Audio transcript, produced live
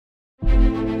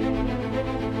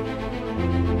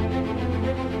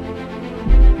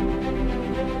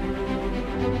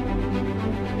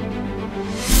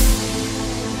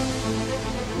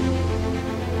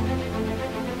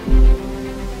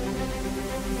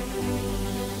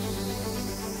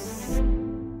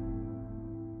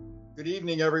Good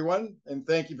evening, everyone, and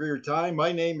thank you for your time.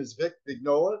 My name is Vic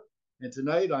Vignola, and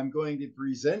tonight I'm going to be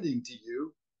presenting to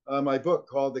you my book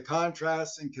called The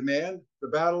Contrasts in Command, The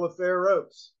Battle of Fair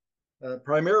Oaks.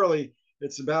 Primarily,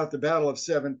 it's about the Battle of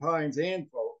Seven Pines and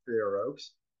Fair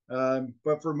Oaks,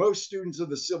 but for most students of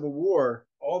the Civil War,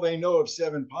 all they know of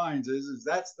Seven Pines is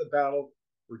that's the battle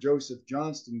where Joseph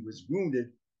Johnston was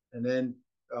wounded, and then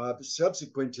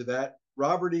subsequent to that,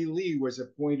 Robert E. Lee was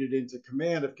appointed into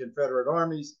command of Confederate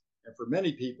armies. And for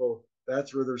many people,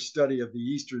 that's where their study of the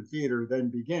Eastern Theater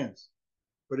then begins.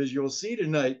 But as you'll see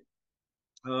tonight,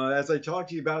 as I talk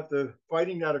to you about the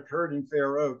fighting that occurred in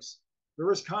Fair Oaks, there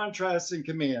was contrasts in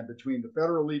command between the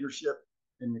federal leadership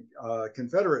and the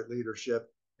Confederate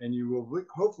leadership. And you will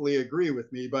hopefully agree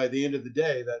with me by the end of the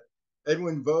day that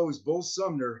Edwin Vaux's Bull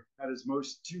Sumner had his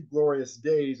most two glorious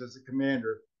days as a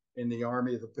commander in the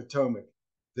Army of the Potomac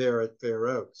there at Fair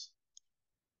Oaks.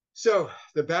 So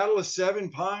the Battle of Seven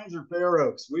Pines or Fair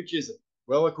Oaks, which is it?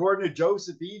 Well, according to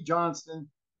Joseph E. Johnston,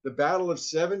 the Battle of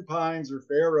Seven Pines or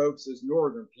Fair Oaks, as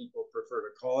Northern people prefer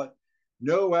to call it,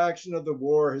 no action of the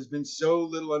war has been so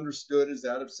little understood as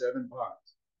that of Seven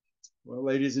Pines. Well,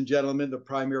 ladies and gentlemen, the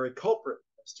primary culprit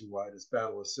as to why this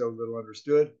battle is so little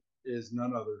understood is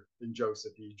none other than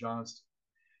Joseph E. Johnston.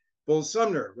 Bull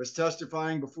Sumner was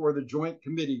testifying before the Joint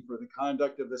Committee for the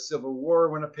Conduct of the Civil War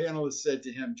when a panelist said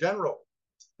to him, "General,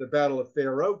 the Battle of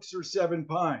Fair Oaks or Seven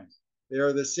Pines. They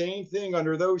are the same thing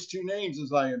under those two names,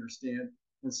 as I understand."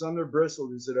 And Sumner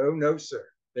bristled and said, "Oh, no, sir.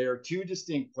 They are two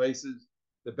distinct places.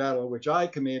 The battle which I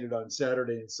commanded on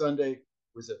Saturday and Sunday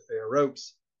was at Fair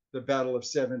Oaks. The Battle of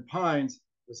Seven Pines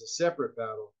was a separate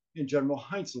battle, and General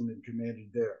Heintzelman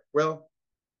commanded there." Well,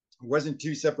 it wasn't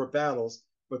two separate battles,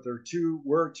 but there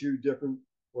were two different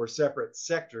or separate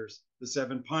sectors, the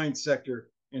Seven Pines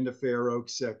sector and the Fair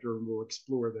Oaks sector, and we'll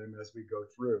explore them as we go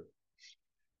through.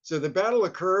 So the battle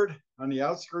occurred on the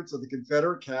outskirts of the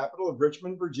Confederate capital of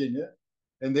Richmond, Virginia,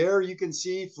 and there you can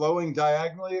see flowing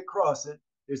diagonally across it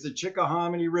is the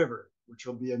Chickahominy River, which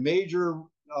will be a major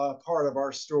part of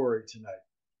our story tonight.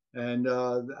 And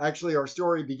actually, our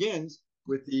story begins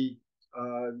with the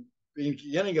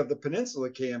beginning of the Peninsula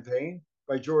Campaign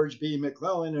by George B.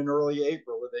 McClellan in early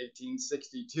April of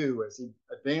 1862, as he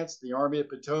advanced the Army of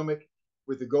Potomac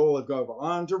with the goal of going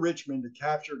on to Richmond to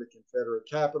capture the Confederate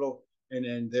capital and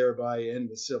then thereby end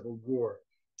the Civil War.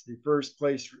 He first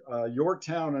placed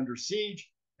Yorktown under siege,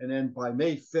 and then by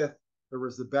May 5th, there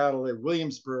was the battle at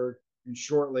Williamsburg, and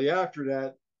shortly after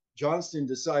that, Johnston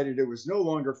decided it was no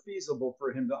longer feasible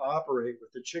for him to operate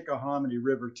with the Chickahominy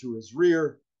River to his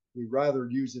rear. He'd rather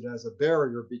use it as a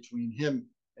barrier between him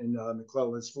and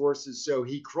McClellan's forces, so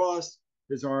he crossed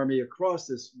his army across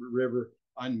this river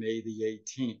on May the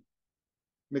 18th.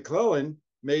 McClellan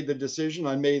made the decision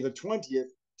on May the 20th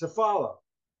to follow,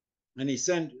 and he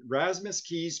sent Rasmus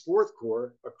Keyes' Fourth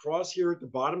Corps across here at the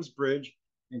Bottoms Bridge,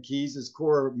 and Keyes'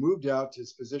 corps moved out to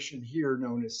his position here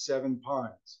known as Seven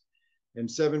Pines. And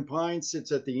Seven Pines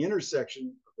sits at the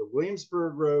intersection of the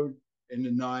Williamsburg Road and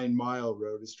the 9 Mile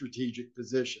Road, a strategic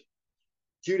position.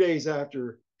 2 days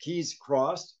after Keyes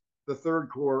crossed, the Third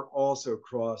Corps also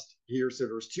crossed here, so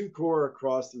there was 2 corps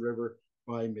across the river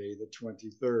by May the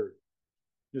 23rd.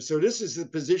 So this is the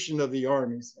position of the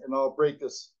armies, and I'll break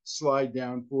this slide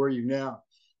down for you now.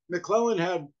 McClellan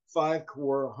had 5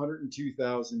 corps,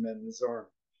 102,000 men in his army.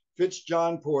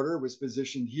 John Porter was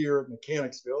positioned here at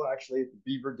Mechanicsville, actually at the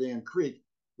Beaver Dam Creek,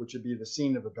 which would be the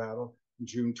scene of the battle on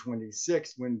June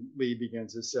 26th when Lee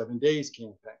begins his 7 days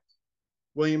campaign.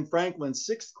 William Franklin's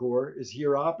 6th Corps is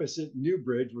here opposite New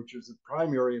Bridge, which is the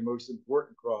primary and most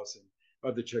important crossing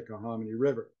of the Chickahominy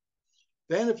River.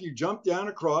 Then if you jump down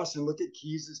across and look at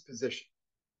Keyes' position,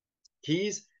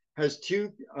 Keyes has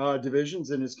 2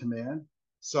 divisions in his command,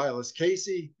 Silas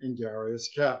Casey and Darius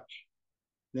Couch.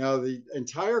 Now the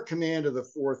entire command of the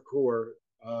 4th Corps,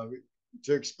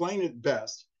 to explain it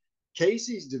best,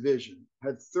 Casey's division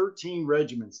had 13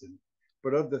 regiments in it,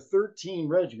 but of the 13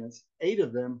 regiments, 8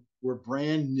 of them were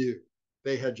brand new.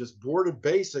 They had just boarded,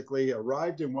 basically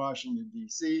arrived in Washington,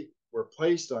 D.C., were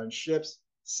placed on ships,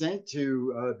 sent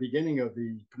to beginning of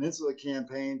the Peninsula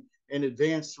Campaign, and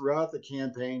advanced throughout the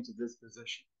campaign to this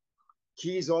position.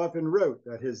 Keyes often wrote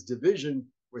that his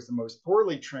division was the most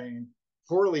poorly trained,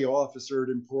 poorly officered,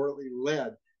 and poorly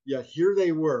led, yet here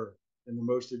they were in the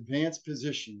most advanced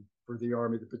position for the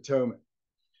Army of the Potomac.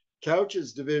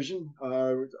 Couch's division,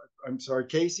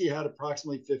 Casey had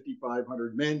approximately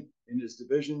 5,500 men in his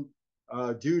division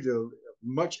due to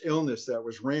much illness that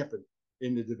was rampant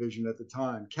in the division at the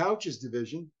time. Couch's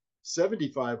division,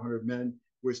 7,500 men,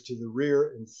 was to the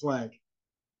rear and flank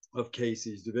of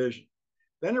Casey's division.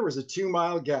 Then there was a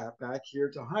 2-mile gap back here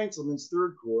to Heintzelman's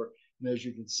 3rd Corps, And as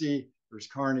you can see, there's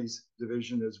Kearny's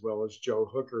division as well as Joe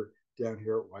Hooker down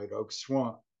here at White Oak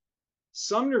Swamp.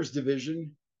 Sumner's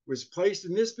division was placed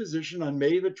in this position on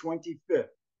May the 25th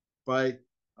by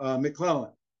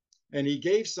McClellan, and he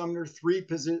gave Sumner three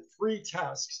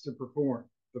tasks to perform.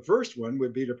 The first one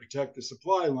would be to protect the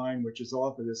supply line, which is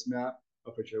off of this map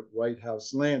up at White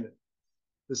House Landing.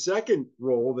 The second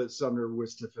role that Sumner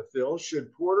was to fulfill,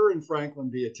 should Porter and Franklin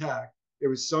be attacked, it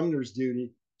was Sumner's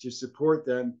duty to support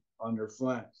them on their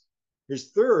flanks.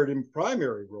 His third and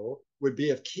primary role would be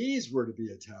if Keyes were to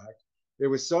be attacked, it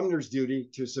was Sumner's duty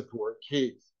to support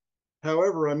Keyes.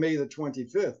 However, on May the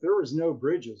 25th, there was no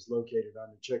bridges located on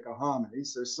the Chickahominy,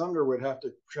 so Sumner would have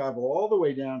to travel all the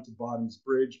way down to Bottoms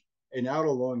Bridge and out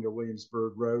along the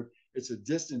Williamsburg Road. It's a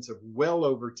distance of well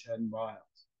over 10 miles.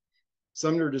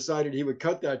 Sumner decided he would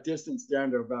cut that distance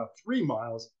down to about 3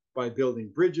 miles by building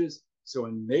bridges. So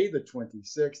on May the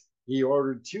 26th, he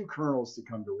ordered 2 colonels to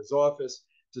come to his office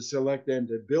to select them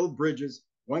to build bridges,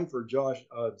 one for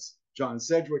John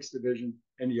Sedgwick's division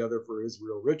and the other for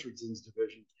Israel Richardson's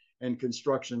division. And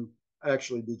construction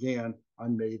actually began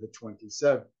on May the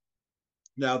 27th.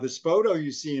 Now, this photo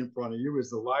you see in front of you is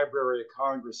the Library of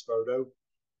Congress photo.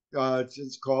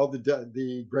 It's called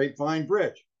the Grapevine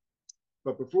Bridge.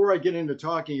 But before I get into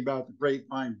talking about the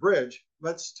Grapevine Bridge,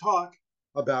 let's talk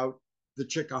about the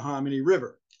Chickahominy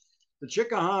River. The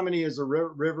Chickahominy is a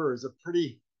river, is a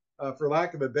pretty, for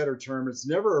lack of a better term, it's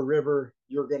never a river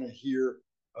you're going to hear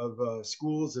of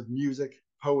schools of music,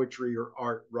 poetry, or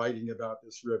art writing about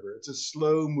this river. It's a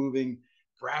slow-moving,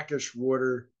 brackish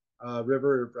water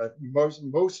river.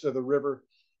 Most of the river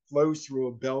flows through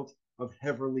a belt of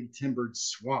heavily timbered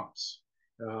swamps.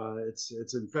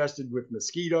 It's infested with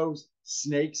mosquitoes,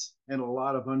 snakes, and a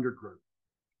lot of undergrowth.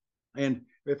 And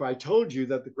if I told you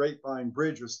that the Grapevine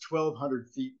Bridge was 1,200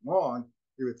 feet long,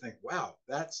 you would think, wow,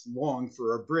 that's long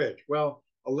for a bridge. Well,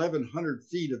 1,100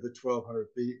 feet of the 1,200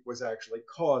 feet was actually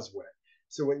causeway.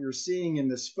 So what you're seeing in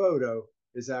this photo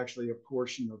is actually a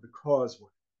portion of the causeway.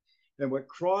 And what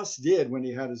Cross did when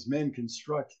he had his men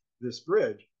construct this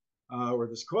bridge or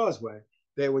this causeway,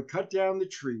 they would cut down the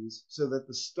trees so that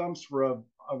the stumps were of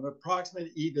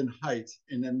approximate even height,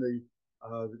 and then the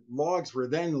logs were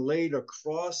then laid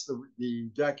across the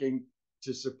decking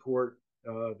to support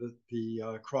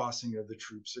the crossing of the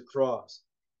troops across.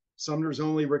 Sumner's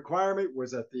only requirement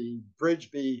was that the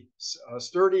bridge be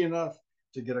sturdy enough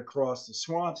to get across the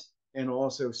swamps and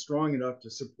also strong enough to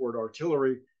support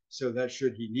artillery, so that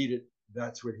should he need it,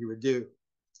 that's what he would do.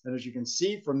 And as you can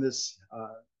see from this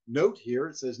note here,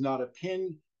 it says not a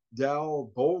pin,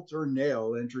 dowel, bolt, or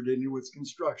nail entered into its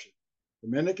construction. The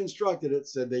men that constructed it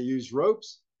said they used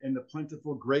ropes and the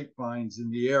plentiful grapevines in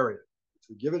the area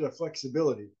to give it a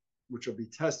flexibility, which will be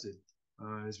tested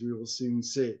as we will soon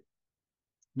see.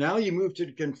 Now you move to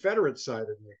the Confederate side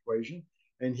of the equation,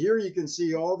 and here you can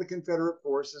see all the Confederate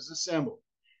forces assembled.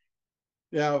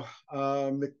 Now,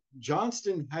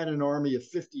 Johnston had an army of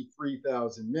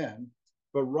 53,000 men,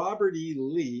 but Robert E.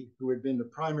 Lee, who had been the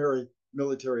primary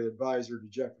military advisor to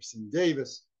Jefferson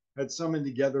Davis, had summoned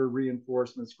together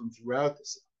reinforcements from throughout the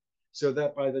South, so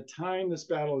that by the time this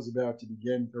battle was about to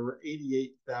begin, there were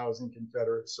 88,000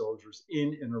 Confederate soldiers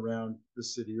in and around the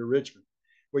city of Richmond.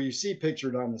 What you see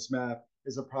pictured on this map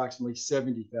is approximately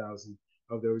 70,000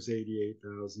 of those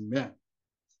 88,000 men.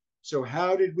 So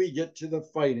how did we get to the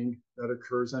fighting that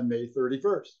occurs on May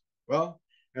 31st? Well,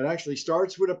 it actually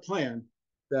starts with a plan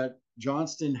that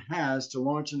Johnston has to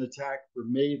launch an attack for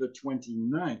May the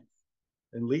 29th.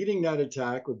 And leading that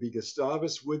attack would be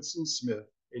Gustavus Woodson Smith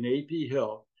and A.P.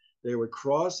 Hill. They would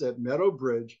cross at Meadow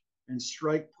Bridge and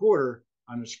strike Porter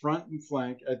on his front and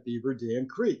flank at Beaver Dam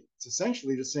Creek. It's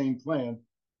essentially the same plan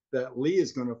that Lee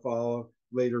is going to follow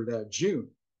later that June.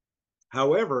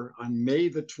 However, on May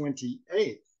the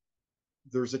 28th,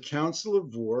 there's a council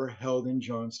of war held in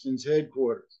Johnston's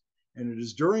headquarters. And it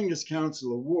is during this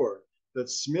council of war that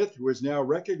Smith, who has now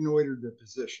reconnoitered the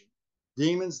position,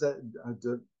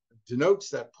 denotes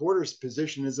that Porter's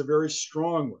position is a very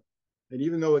strong one. And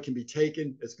even though it can be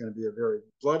taken, it's going to be a very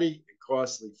bloody and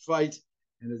costly fight,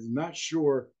 and is not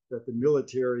sure that the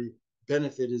military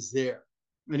benefit is there.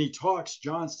 And he talks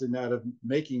Johnston out of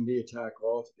making the attack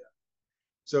altogether.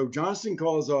 So Johnston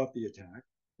calls off the attack,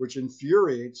 which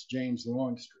infuriates James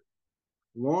Longstreet.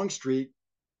 Longstreet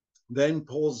then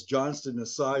pulls Johnston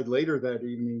aside later that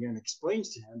evening and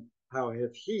explains to him how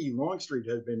if he, Longstreet,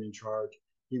 had been in charge,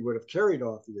 he would have carried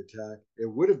off the attack. It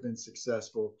would have been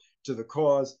successful to the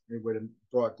cause. It would have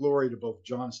brought glory to both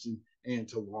Johnston and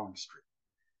to Longstreet.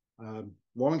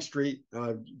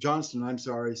 Johnston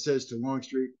says to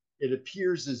Longstreet, "It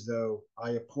appears as though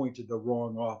I appointed the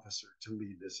wrong officer to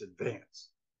lead this advance."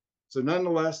 So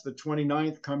nonetheless, the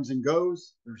 29th comes and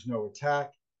goes. There's no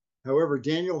attack. However,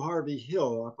 Daniel Harvey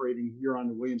Hill, operating here on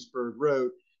the Williamsburg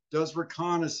Road, does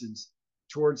reconnaissance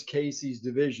towards Casey's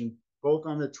division, both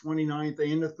on the 29th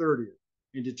and the 30th,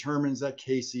 and determines that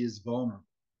Casey is vulnerable.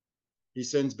 He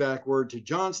sends back word to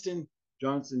Johnston.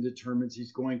 Johnston determines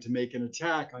he's going to make an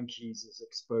attack on Keyes's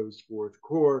exposed Fourth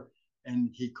Corps, and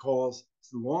he calls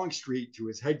Longstreet to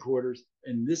his headquarters,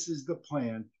 and this is the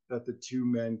plan that the two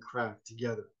men craft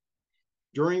together.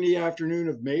 During the afternoon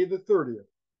of May the 30th,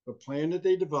 the plan that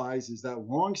they devise is that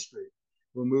Longstreet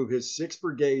will move his 6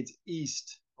 brigades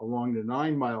east along the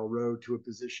 9 Mile Road to a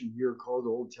position here called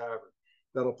Old Tavern.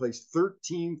 That'll place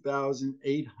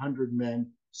 13,800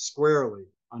 men squarely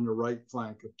on the right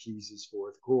flank of Keyes's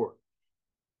Fourth Corps.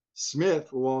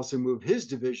 Smith will also move his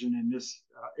division in this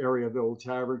area of the Old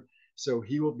Tavern, so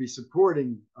he will be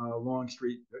supporting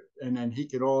Longstreet, and then he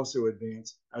can also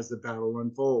advance as the battle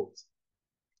unfolds.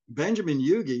 Benjamin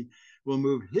Huger will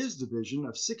move his division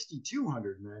of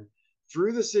 6,200 men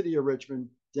through the city of Richmond,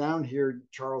 down here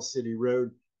Charles City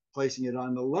Road, placing it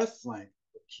on the left flank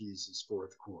of Keyes's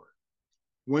Fourth Corps.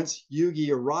 Once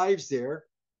Huger arrives there,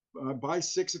 by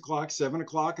 6 o'clock, 7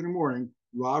 o'clock in the morning,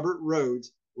 Robert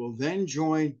Rhodes will then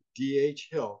join D.H.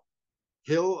 Hill.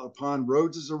 Hill, upon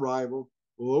Rhodes's arrival,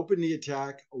 will open the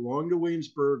attack along the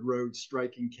Williamsburg Road,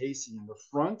 striking Casey in the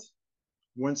front.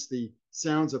 Once the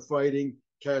sounds of fighting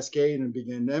cascade and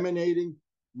begin emanating,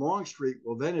 Longstreet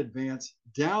will then advance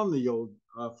down the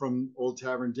from Old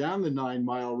Tavern down the 9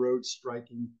 Mile Road,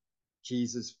 striking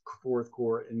Keyes's Fourth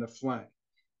Corps in the flank.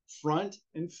 Front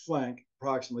and flank,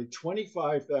 approximately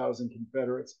 25,000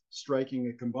 Confederates, striking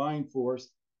a combined force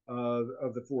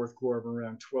of the Fourth Corps of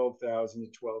around 12,000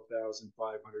 to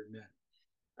 12,500 men.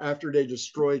 After they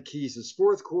destroy Keyes's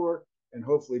Fourth Corps, and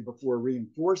hopefully before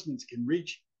reinforcements can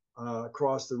reach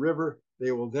across the river,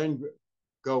 they will then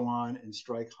go on and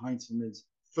strike Heintzelman's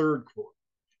Third Corps.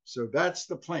 So that's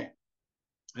the plan.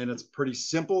 And it's pretty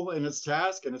simple in its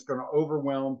task, and it's going to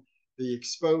overwhelm the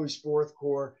exposed Fourth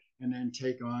Corps and then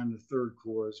take on the Third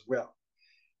Corps as well.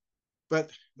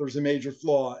 But there's a major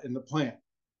flaw in the plan.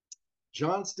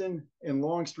 Johnston and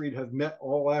Longstreet have met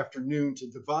all afternoon to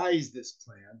devise this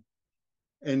plan,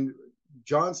 and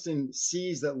Johnston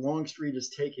sees that Longstreet is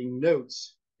taking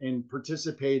notes and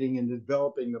participating in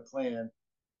developing the plan.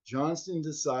 Johnston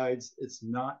decides it's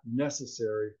not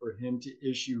necessary for him to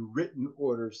issue written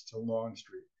orders to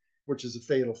Longstreet, which is a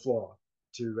fatal flaw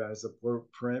as the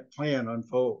plan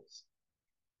unfolds.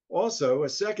 Also, a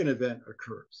second event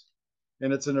occurs,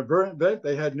 and it's an event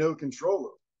they had no control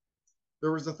over.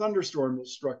 There was a thunderstorm that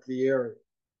struck the area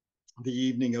the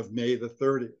evening of May the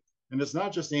 30th, and it's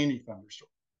not just any thunderstorm.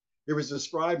 It was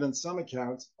described in some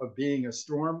accounts of being a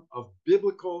storm of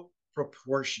biblical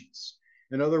proportions.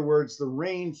 In other words, the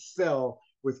rain fell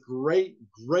with great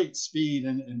speed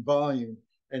and volume,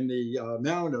 and the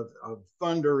amount of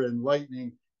thunder and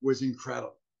lightning was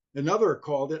incredible. Another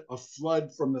called it a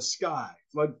flood from the sky,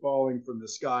 flood falling from the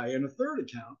sky. And a third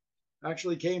account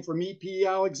actually came from E.P.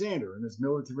 Alexander in his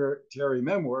military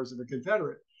memoirs of a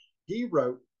Confederate. He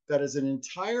wrote that as an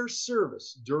entire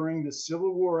service during the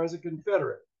Civil War as a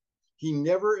Confederate, he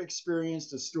never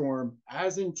experienced a storm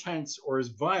as intense or as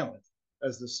violent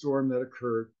as the storm that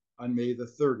occurred on May the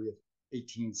 30th,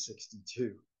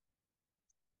 1862.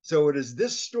 So it is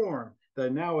this storm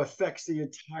that now affects the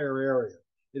entire area.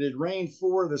 It had rained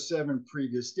 4 of the 7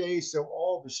 previous days, so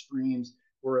all the streams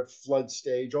were at flood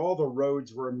stage, all the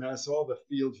roads were a mess, all the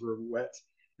fields were wet,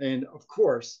 and of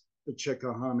course, the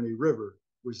Chickahominy River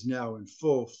was now in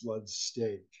full flood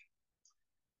stage.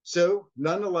 So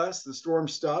nonetheless, the storm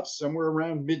stops somewhere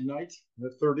around midnight,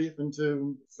 the 30th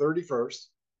into 31st,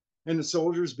 and the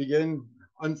soldiers begin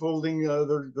unfolding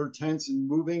their tents and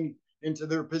moving into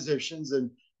their positions, and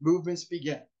movements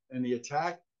begin. And the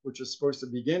attack, which is supposed to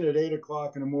begin at 8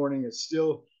 o'clock in the morning, is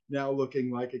still now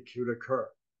looking like it could occur.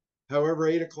 However,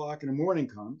 8 o'clock in the morning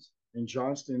comes, and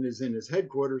Johnston is in his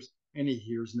headquarters, and he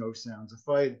hears no sounds of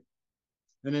fighting.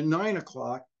 And at 9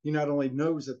 o'clock, he not only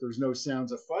knows that there's no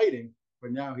sounds of fighting,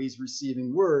 but now he's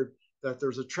receiving word that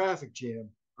there's a traffic jam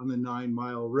on the 9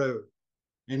 Mile Road.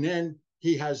 And then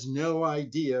he has no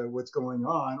idea what's going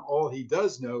on. All he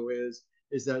does know is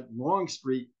that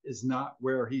Longstreet is not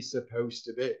where he's supposed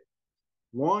to be.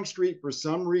 Longstreet, for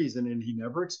some reason, and he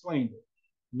never explained it,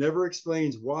 never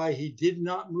explains why he did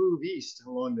not move east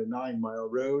along the 9 Mile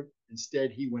Road.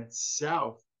 Instead, he went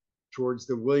south towards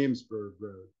the Williamsburg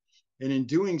Road. And in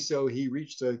doing so, he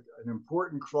reached an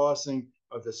important crossing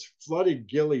of this flooded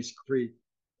Gillies Creek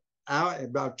out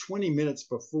about 20 minutes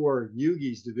before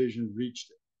Huger's division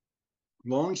reached it.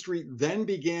 Longstreet then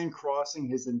began crossing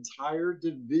his entire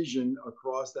division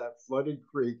across that flooded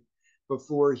creek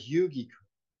before Huger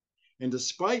could. And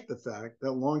despite the fact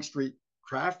that Longstreet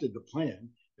crafted the plan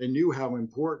and knew how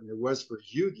important it was for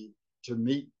Huger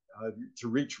to to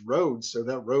reach Rhodes so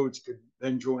that Rhodes could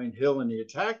then join Hill in the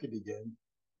attack to begin,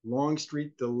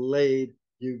 Longstreet delayed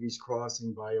Huger's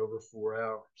crossing by over 4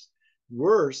 hours.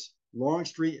 Worse,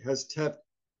 Longstreet has kept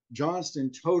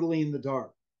Johnston totally in the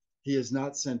dark. He has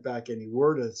not sent back any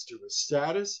word as to his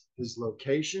status, his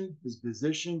location, his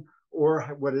position, or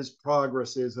what his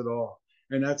progress is at all.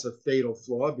 And that's a fatal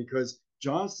flaw because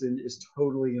Johnston is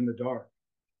totally in the dark.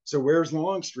 So where's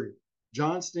Longstreet?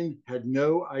 Johnston had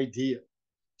no idea.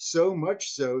 So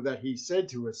much so that he said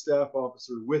to a staff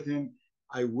officer with him,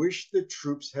 "I wish the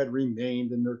troops had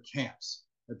remained in their camps."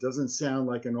 It doesn't sound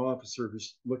like an officer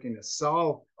who's looking to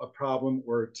solve a problem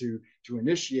or to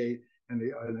initiate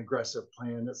an aggressive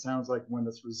plan. It sounds like one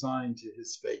that's resigned to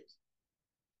his fate.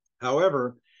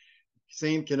 However,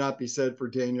 same cannot be said for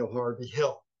Daniel Harvey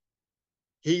Hill.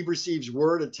 He receives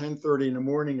word at 10:30 in the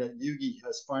morning that Huger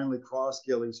has finally crossed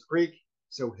Gilley's Creek.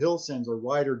 So Hill sends a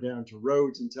rider down to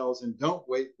Rhodes and tells him, "Don't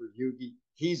wait for Huger.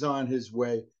 He's on his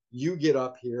way. You get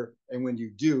up here, and when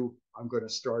you do, I'm going to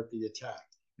start the attack."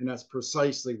 And that's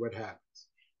precisely what happens.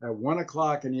 At 1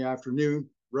 o'clock in the afternoon,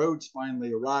 Rhodes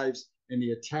finally arrives, and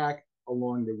the attack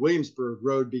along the Williamsburg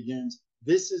Road begins.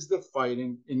 This is the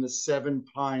fighting in the Seven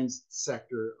Pines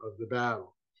sector of the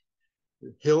battle.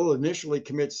 Hill initially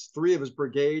commits 3 of his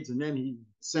brigades, and then he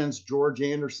sends George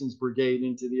Anderson's brigade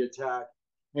into the attack.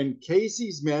 And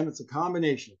Casey's men, it's a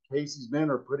combination. Casey's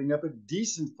men are putting up a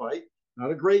decent fight,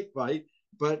 not a great fight,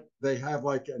 but they have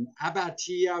like an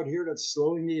abattis out here that's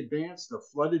slowing the advance, the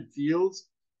flooded fields,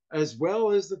 as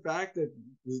well as the fact that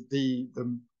the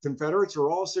Confederates are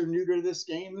also new to this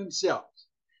game themselves.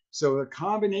 So a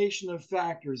combination of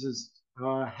factors is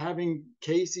having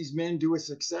Casey's men do a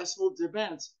successful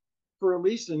defense for at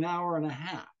least an hour and a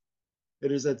half.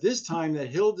 It is at this time that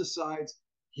Hill decides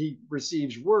he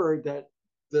receives word that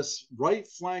this right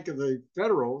flank of the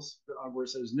Federals, where it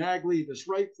says Nagley, this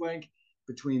right flank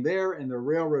between there and the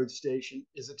railroad station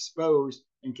is exposed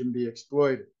and can be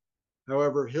exploited.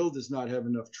 However, Hill does not have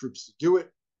enough troops to do it.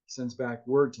 He sends back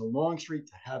word to Longstreet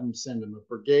to have him send him a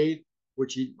brigade,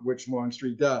 which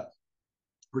Longstreet does.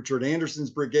 Richard Anderson's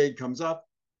brigade comes up.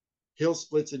 Hill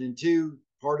splits it in 2.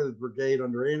 Part of the brigade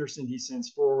under Anderson he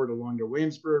sends forward along the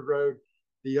Williamsburg Road.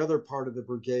 The other part of the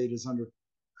brigade is under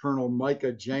Colonel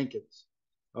Micah Jenkins,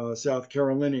 South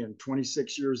Carolinian,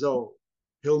 26 years old.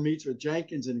 Hill meets with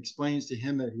Jenkins and explains to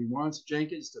him that he wants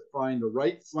Jenkins to find the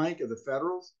right flank of the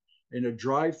Federals and to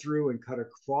drive through and cut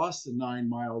across the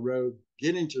 9-mile road,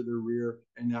 get into the rear,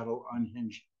 and that'll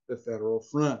unhinge the Federal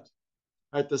front.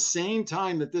 At the same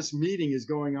time that this meeting is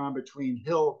going on between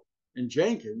Hill and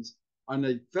Jenkins, on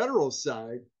the Federal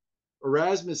side,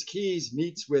 Erasmus Keyes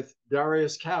meets with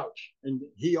Darius Couch, and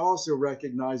he also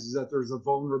recognizes that there's a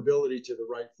vulnerability to the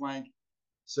right flank.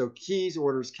 So Keyes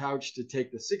orders Couch to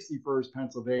take the 61st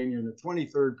Pennsylvania and the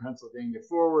 23rd Pennsylvania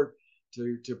forward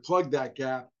to plug that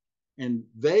gap. And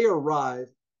they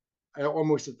arrive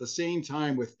almost at the same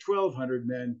time with 1,200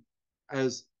 men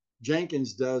as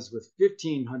Jenkins does with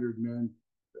 1,500 men,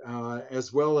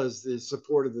 as well as the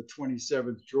support of the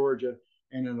 27th Georgia.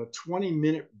 And in a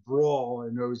 20-minute brawl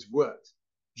in those woods,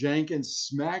 Jenkins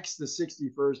smacks the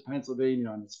 61st Pennsylvania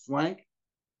on its flank.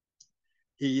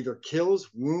 He either kills,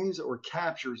 wounds, or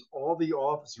captures all the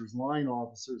officers, line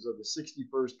officers of the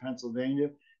 61st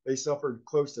Pennsylvania. They suffered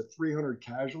close to 300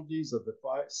 casualties of the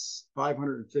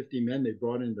 550 men they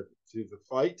brought into the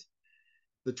fight.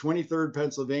 The 23rd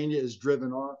Pennsylvania is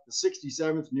driven off. The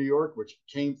 67th New York, which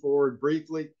came forward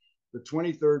briefly, the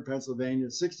 23rd Pennsylvania,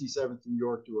 67th New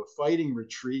York do a fighting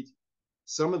retreat.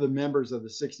 Some of the members of the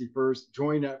 61st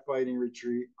join that fighting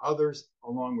retreat. Others,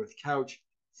 along with Couch,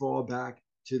 fall back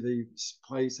to the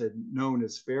place known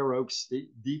as Fair Oaks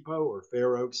Depot or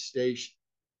Fair Oaks Station.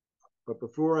 But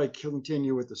before I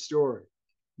continue with the story,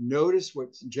 notice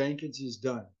what Jenkins has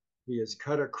done. He has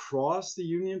cut across the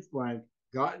Union flank,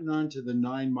 gotten onto the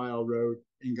 9-mile road,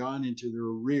 and gone into the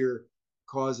rear,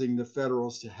 causing the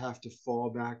Federals to have to fall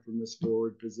back from this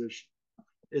forward position.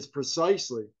 It's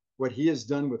precisely what he has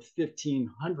done with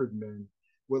 1,500 men,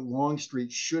 what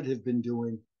Longstreet should have been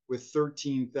doing with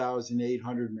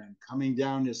 13,800 men coming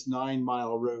down this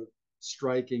 9-mile road,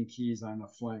 striking Keyes on the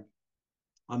flank.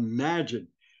 Imagine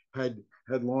had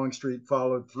Longstreet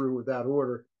followed through with that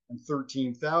order and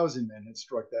 13,000 men had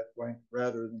struck that flank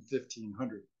rather than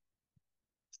 1,500.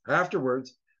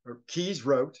 Afterwards, Keyes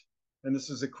wrote, and this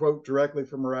is a quote directly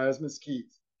from Erasmus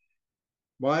Keyes,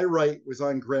 "My right was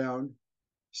on ground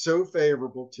so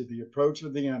favorable to the approach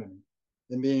of the enemy,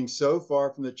 and being so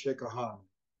far from the Chickahominy,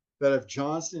 that if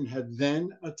Johnston had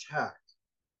then attacked,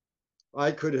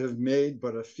 I could have made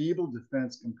but a feeble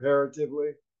defense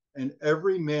comparatively, and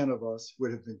every man of us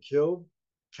would have been killed,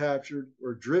 captured,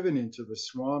 or driven into the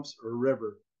swamps or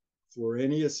river before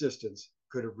any assistance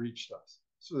could have reached us.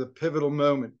 So the pivotal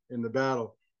moment in the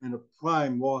battle and a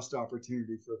prime lost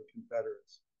opportunity for the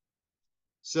Confederates.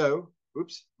 So,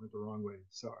 oops, went the wrong way,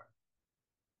 sorry.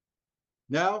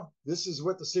 Now, this is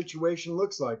what the situation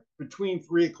looks like between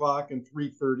 3 o'clock and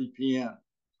 3:30 p.m.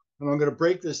 And I'm going to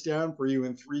break this down for you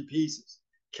in three pieces.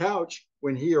 Couch,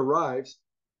 when he arrives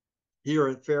here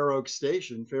at Fair Oaks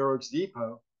Station, Fair Oaks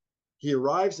Depot, he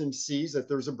arrives and sees that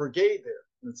there's a brigade there,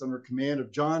 and it's under command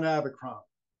of John Abercrombie.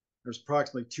 There's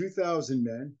approximately 2,000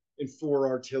 men and 4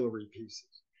 artillery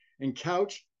pieces. And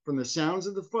Couch, from the sounds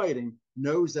of the fighting,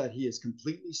 knows that he is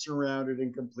completely surrounded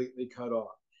and completely cut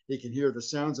off. He can hear the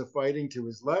sounds of fighting to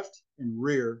his left and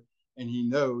rear, and he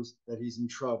knows that he's in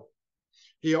trouble.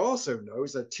 He also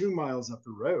knows that 2 miles up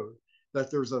the road,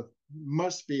 that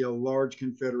must be a large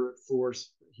Confederate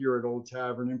force here at Old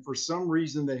Tavern, and for some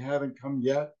reason they haven't come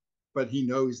yet, but he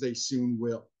knows they soon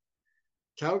will.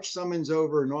 Couch summons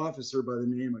over an officer by the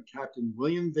name of Captain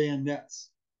William Van Ness,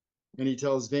 and he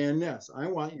tells Van Ness, I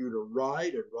want you to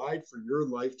ride for your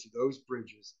life to those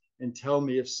bridges and tell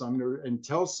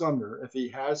Sumner if he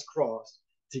has crossed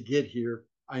to get here.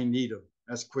 I need him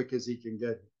as quick as he can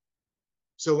get here.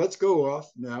 So let's go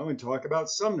off now and talk about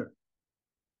Sumner.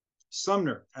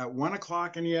 Sumner, at 1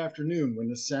 o'clock in the afternoon, when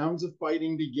the sounds of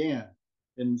fighting began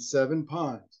in Seven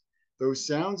Pines, those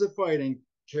sounds of fighting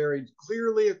carried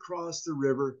clearly across the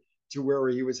river to where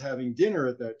he was having dinner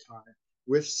at that time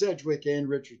with Sedgwick and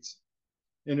Richardson.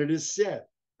 And it is said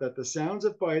that the sounds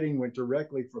of fighting went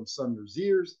directly from Sumner's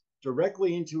ears,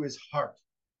 directly into his heart.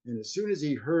 And as soon as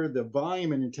he heard the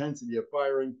volume and intensity of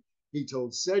firing, he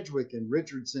told Sedgwick and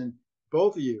Richardson,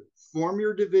 both of you, form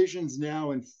your divisions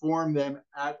now and form them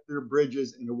at their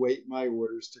bridges and await my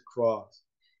orders to cross.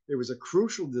 It was a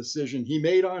crucial decision he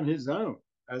made on his own,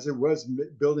 as it was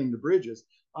building the bridges.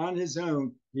 On his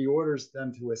own, he orders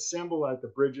them to assemble at the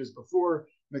bridges before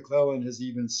McClellan has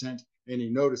even sent any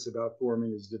notice about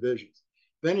forming his divisions.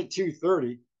 Then at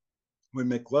 2:30, when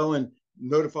McClellan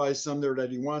notifies Sumner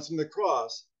that he wants him to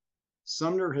cross,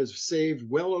 Sumner has saved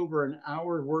well over an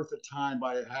hour worth of time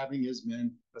by having his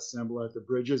men assemble at the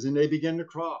bridges, and they begin to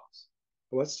cross.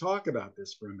 Well, let's talk about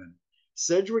this for a minute.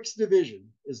 Sedgwick's division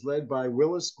is led by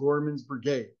Willis Gorman's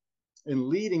brigade, and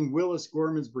leading Willis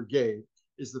Gorman's brigade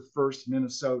is the 1st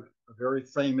Minnesota, a very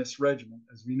famous regiment,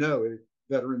 as we know,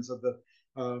 veterans of the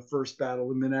First Battle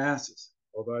of Manassas,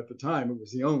 although at the time it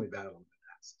was the only battle of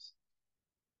Manassas.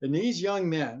 And these young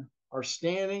men are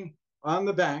standing on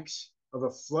the banks of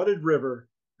a flooded river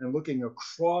and looking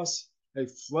across a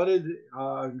flooded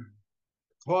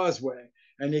causeway,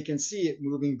 and they can see it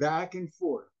moving back and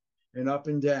forth and up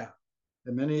and down.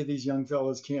 And many of these young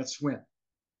fellows can't swim,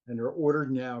 and they're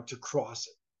ordered now to cross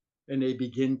it, and they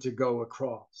begin to go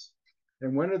across.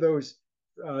 And one of those,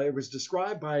 it was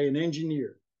described by an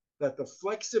engineer that the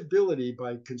flexibility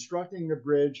by constructing the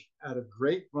bridge out of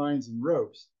grapevines and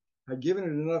ropes had given it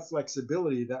enough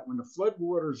flexibility that when the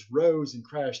floodwaters rose and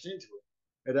crashed into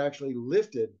it, it actually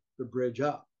lifted the bridge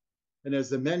up. And as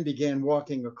the men began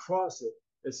walking across it,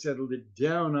 it settled it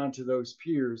down onto those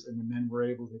piers, and the men were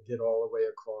able to get all the way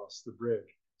across the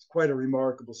bridge. It's quite a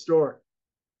remarkable story.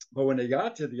 But when they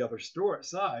got to the other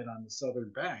side on the southern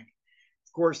bank,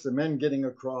 of course, the men getting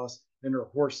across and their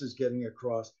horses getting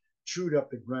across chewed up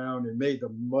the ground and made the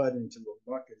mud into a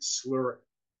muck and slurry.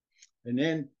 And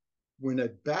then when a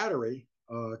battery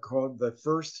called the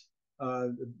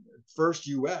first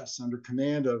U.S. under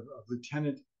command of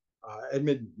Lieutenant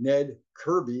Edmund Ned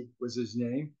Kirby was his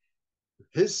name,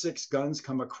 his 6 guns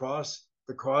come across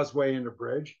the causeway and the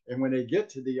bridge. And when they get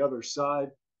to the other side,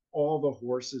 all the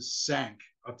horses sank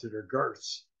up to their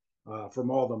girths from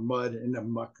all the mud and the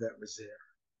muck that was there.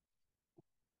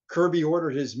 Kirby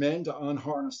ordered his men to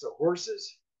unharness the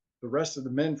horses. The rest of the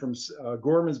men from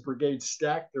Gorman's brigade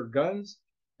stacked their guns,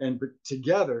 and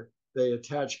together they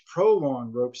attached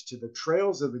prolong ropes to the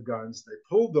trails of the guns. They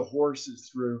pulled the horses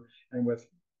through, and with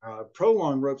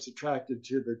prolong ropes attracted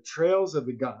to the trails of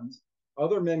the guns,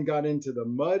 other men got into the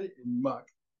mud and muck.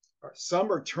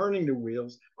 Some are turning the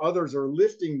wheels, others are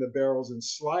lifting the barrels and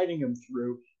sliding them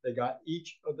through. They got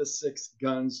each of the 6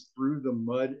 guns through the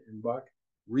mud and muck,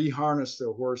 reharnessed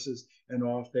their horses, and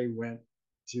off they went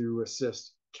to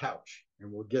assist Couch.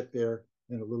 And we'll get there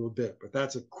in a little bit. But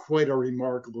that's quite a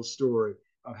remarkable story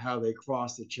of how they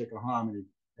crossed the Chickahominy.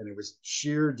 And it was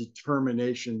sheer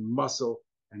determination, muscle,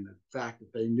 and the fact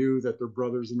that they knew that their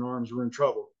brothers in arms were in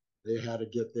trouble, they had to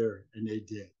get there, and they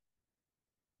did.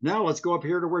 Now let's go up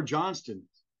here to where Johnston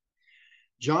is.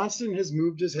 Johnston has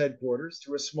moved his headquarters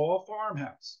to a small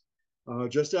farmhouse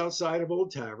just outside of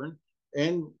Old Tavern,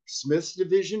 and Smith's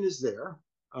division is there.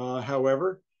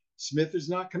 However, Smith is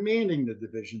not commanding the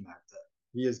division that day.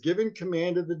 He has given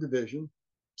command of the division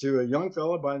to a young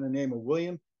fellow by the name of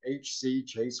William H.C.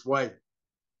 Chase Whiting.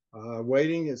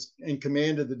 Whiting is in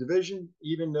command of the division,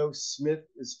 even though Smith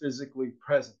is physically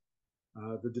present.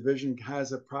 The division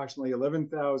has approximately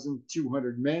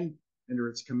 11,200 men under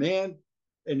its command.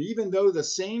 And even though the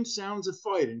same sounds of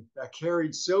fighting that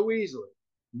carried so easily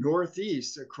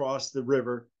northeast across the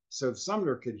river so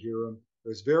Sumner could hear them,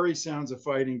 those very sounds of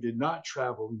fighting did not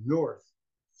travel north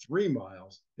 3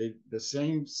 miles. The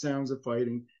same sounds of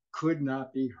fighting could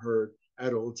not be heard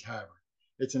at Old Tavern.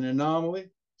 It's an anomaly.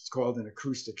 It's called an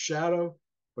acoustic shadow,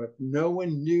 but no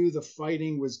one knew the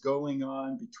fighting was going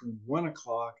on between 1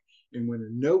 o'clock and when a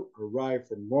note arrived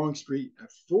from Longstreet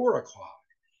at 4 o'clock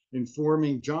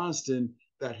informing Johnston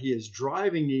that he is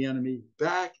driving the enemy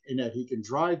back and that he can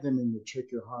drive them in the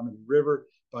Chickahominy River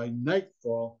by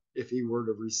nightfall if he were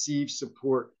to receive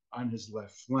support on his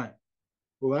left flank.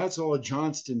 Well, that's all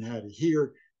Johnston had to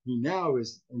hear. He now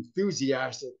is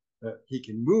enthusiastic that he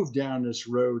can move down this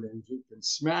road and he can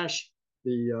smash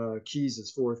the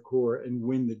Keyes' Fourth Corps and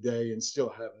win the day and still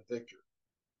have a victory.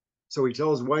 So he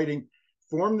tells Whiting,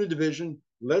 form the division,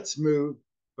 let's move,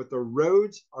 but the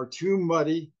roads are too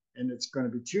muddy and it's going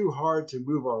to be too hard to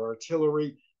move our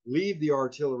artillery. Leave the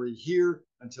artillery here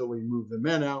until we move the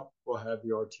men out. We'll have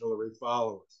the artillery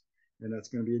follow us. And that's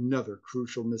going to be another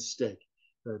crucial mistake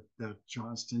that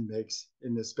Johnston makes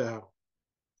in this battle.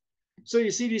 So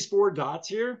you see these 4 dots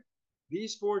here?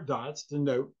 These 4 dots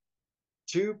denote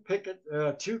two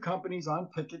companies on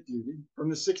picket duty from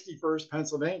the 61st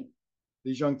Pennsylvania.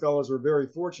 These young fellows were very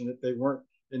fortunate they weren't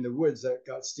in the woods that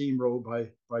got steamrolled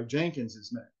by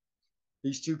Jenkins's men.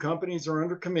 These 2 companies are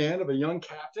under command of a young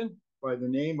captain by the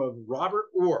name of Robert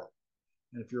Orr.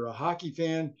 And if you're a hockey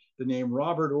fan, the name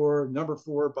Robert Orr, number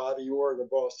 4, Bobby Orr, the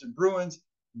Boston Bruins,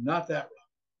 not that Robert.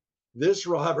 This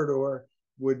Robert Orr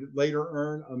would later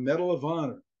earn a Medal of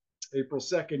Honor, April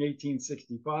 2nd,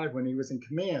 1865, when he was in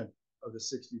command of the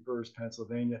 61st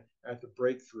Pennsylvania at the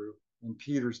breakthrough in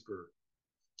Petersburg.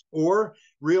 Orr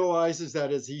realizes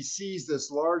that as he sees this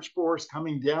large force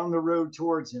coming down the road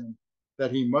towards him,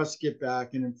 that he must get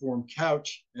back and inform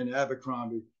Couch and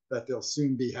Abercrombie that they'll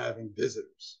soon be having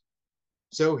visitors.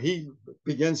 So he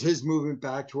begins his movement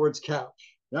back towards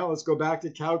Couch. Now let's go back to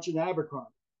Couch and Abercrombie.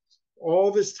 All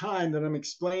this time that I'm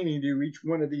explaining to you each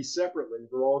one of these separately,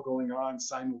 they're all going on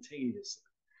simultaneously.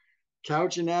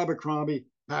 Couch and Abercrombie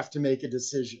have to make a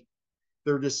decision.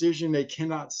 Their decision, they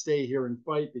cannot stay here and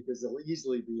fight because they'll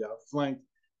easily be outflanked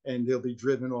and they'll be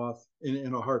driven off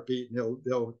in a heartbeat, and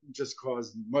they'll just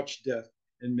cause much death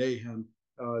and mayhem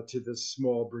to this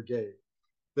small brigade.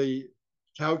 The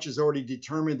Couch has already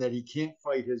determined that he can't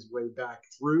fight his way back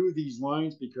through these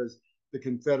lines because the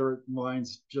Confederate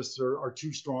lines just are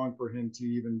too strong for him to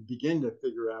even begin to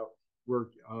figure out where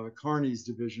Kearny's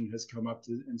division has come up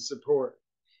to in support.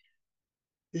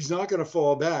 He's not going to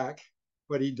fall back,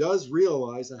 but he does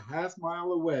realize a half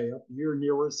mile away up here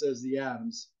near where it says the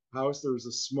Adams House, there's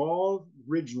a small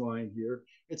ridge line here.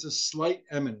 It's a slight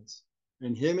eminence.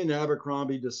 And him and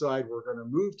Abercrombie decide we're going to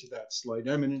move to that slight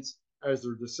eminence. As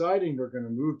they're deciding they're going to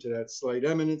move to that slight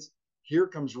eminence, here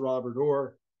comes Robert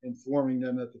Orr informing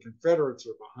them that the Confederates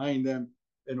are behind them,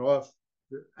 and off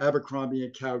Abercrombie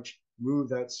and Couch move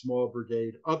that small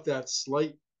brigade up that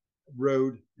slight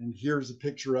road. And here's a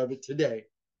picture of it today.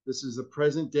 This is a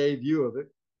present day view of it.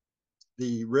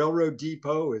 The railroad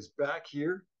depot is back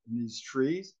here in these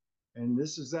trees, and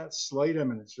this is that slight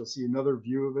eminence. You'll see another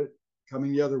view of it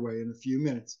coming the other way in a few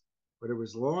minutes. But it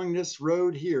was along this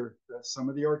road here that some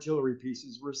of the artillery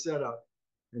pieces were set up.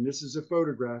 And this is a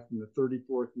photograph from the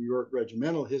 34th New York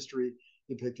Regimental history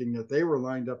depicting that they were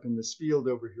lined up in this field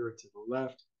over here to the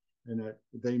left, and that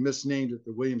they misnamed it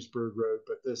the Williamsburg Road,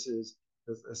 but this is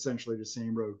essentially the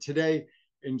same road. Today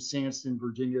in Sandston,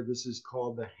 Virginia, this is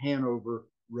called the Hanover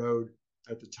Road.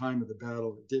 At the time of the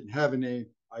battle, it didn't have a name.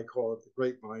 I call it the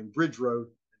Grapevine Bridge Road.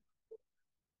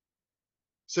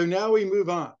 So now we move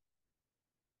on.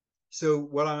 So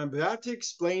what I'm about to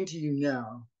explain to you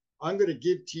now, I'm going to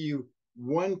give to you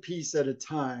one piece at a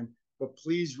time, but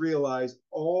please realize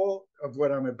all of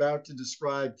what I'm about to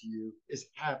describe to you is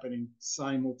happening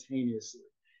simultaneously.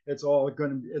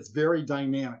 It's very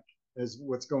dynamic as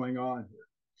what's going on here.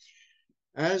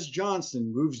 As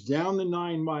Johnston moves down the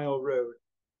 9-mile road,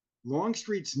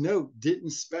 Longstreet's note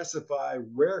didn't specify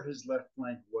where his left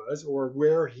flank was or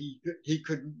where he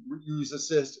could use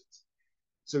assistance.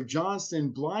 So Johnston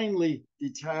blindly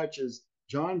detaches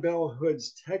John Bell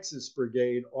Hood's Texas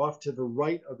Brigade off to the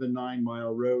right of the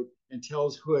 9-mile road and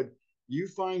tells Hood, you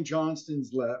find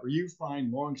Johnston's left, or you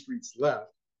find Longstreet's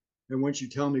left, and once you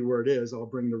tell me where it is, I'll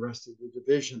bring the rest of the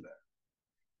division there.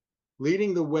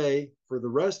 Leading the way for the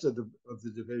rest of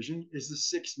the division is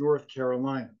the 6th North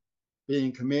Carolina,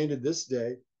 being commanded this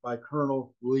day by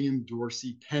Colonel William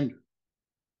Dorsey Pender.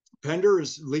 Pender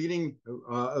is leading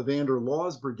Evander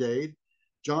Law's brigade.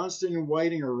 Johnston and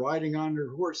Whiting are riding on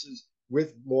their horses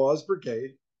with Law's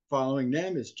brigade. Following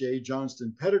them is J.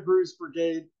 Johnston Pettigrew's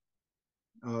brigade.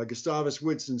 Gustavus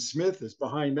Woodson Smith is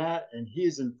behind that, and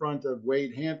he's in front of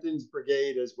Wade Hampton's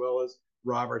brigade as well as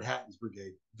Robert Hatton's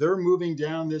brigade. They're moving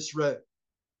down this road.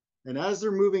 And as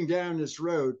they're moving down this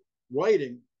road,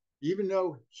 Whiting, even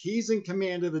though he's in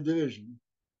command of the division,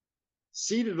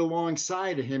 seated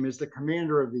alongside of him is the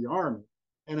commander of the army,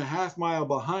 and a half-mile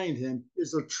behind him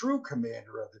is the true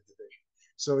commander of the division.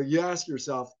 So you ask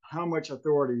yourself, how much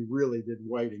authority really did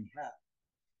Whiting have?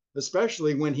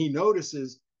 Especially when he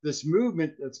notices this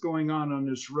movement that's going on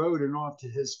this road and off to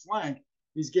his flank.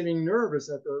 He's getting nervous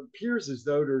that it appears as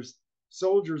though there's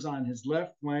soldiers on his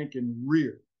left flank and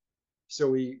rear.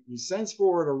 So he sends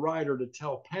forward a rider to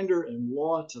tell Pender and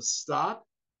Law to stop,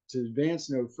 to advance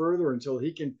no further until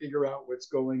he can figure out what's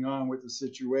going on with the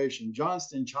situation.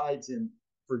 Johnston chides him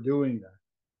for doing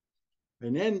that.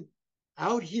 And then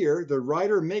out here, the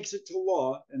rider makes it to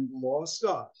Law, and Law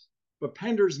stops. But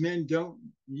Pender's men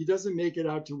he doesn't make it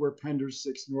out to where Pender's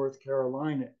 6th North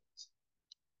Carolina is.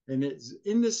 And it's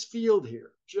in this field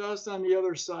here, just on the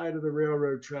other side of the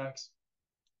railroad tracks,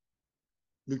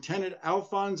 Lieutenant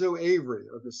Alfonso Avery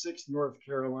of the 6th North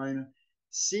Carolina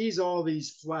sees all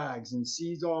these flags and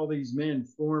sees all these men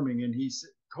forming, and he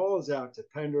calls out to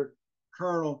Pender,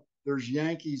 Colonel, there's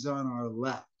Yankees on our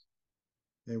left.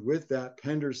 And with that,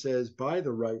 Pender says, by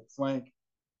the right flank,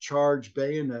 charge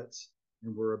bayonets,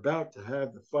 and we're about to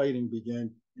have the fighting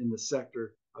begin in the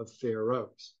sector of Fair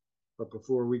Oaks. But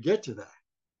before we get to that,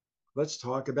 let's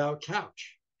talk about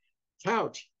Couch.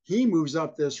 Couch, he moves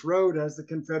up this road as the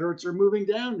Confederates are moving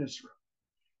down this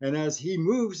road. And as he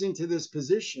moves into this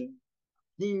position,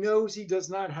 he knows he does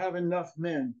not have enough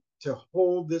men to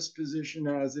hold this position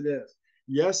as it is.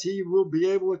 Yes, he will be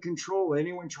able to control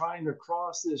anyone trying to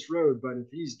cross this road, but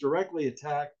if he's directly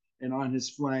attacked and on his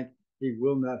flank, he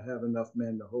will not have enough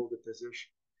men to hold the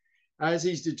position. As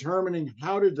he's determining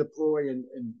how to deploy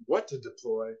and what to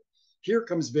deploy, here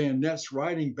comes Van Ness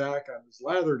riding back on his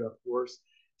lathered up horse,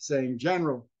 saying,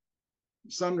 General,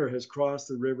 Sumner has crossed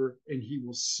the river and he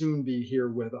will soon be here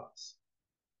with us.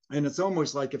 And it's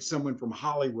almost like if someone from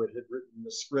Hollywood had written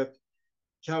the script.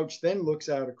 Couch then looks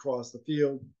out across the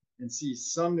field and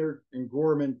sees Sumner and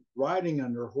Gorman riding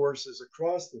on their horses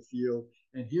across the field,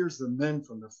 and here's the men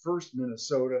from the 1st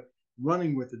Minnesota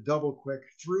running with the double quick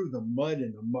through the mud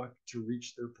and the muck to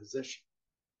reach their position.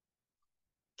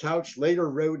 Couch later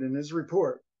wrote in his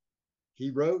report,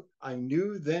 he wrote, I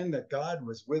knew then that God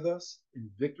was with us and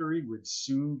victory would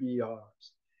soon be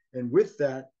ours. And with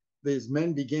that, these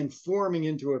men begin forming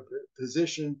into a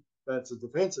position that's a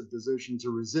defensive position to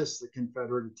resist the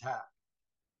Confederate attack.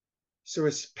 So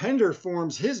as Pender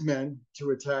forms his men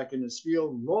to attack in his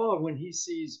field, Law, when he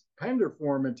sees Pender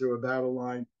form into a battle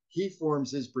line, he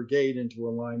forms his brigade into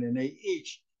a line, and they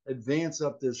each advance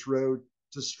up this road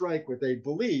to strike what they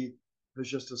believe is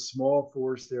just a small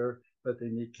force there that they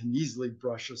can easily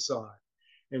brush aside.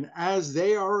 And as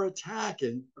they are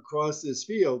attacking across this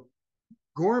field,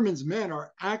 Gorman's men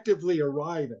are actively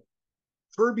arriving.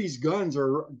 Kirby's guns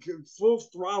are full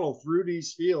throttle through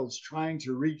these fields trying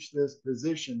to reach this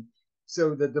position.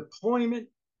 So the deployment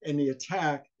and the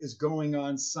attack is going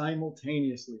on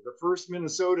simultaneously. The 1st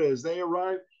Minnesota, as they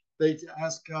arrive, they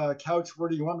ask Couch, where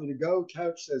do you want me to go?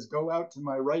 Couch says, go out to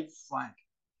my right flank.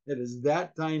 It is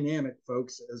that dynamic,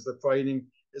 folks, as the fighting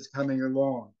is coming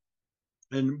along.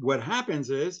 And what happens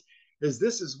is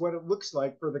this is what it looks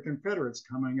like for the Confederates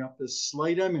coming up this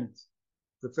slight eminence.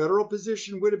 The Federal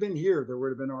position would have been here. There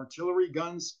would have been artillery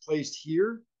guns placed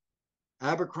here.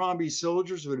 Abercrombie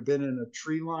soldiers would have been in a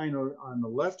tree line on the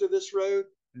left of this road,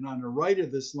 and on the right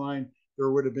of this line, there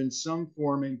would have been some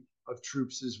forming of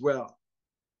troops as well.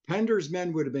 Pender's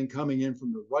men would have been coming in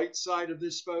from the right side of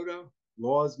this photo.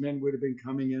 Law's men would have been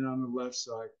coming in on the left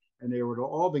side, and they would have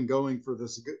all been going for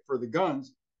the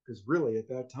guns, because really at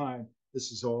that time,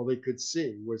 this is all they could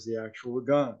see was the actual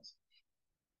guns.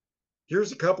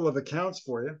 Here's a couple of accounts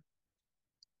for you.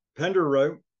 Pender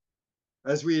wrote,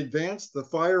 as we advanced, the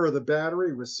fire of the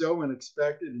battery was so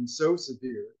unexpected and so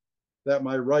severe that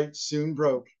my right soon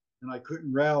broke and I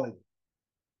couldn't rally.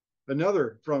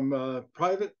 Another from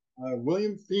Private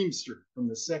William Feemster from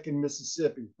the 2nd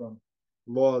Mississippi from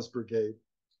Law's Brigade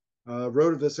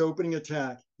wrote of this opening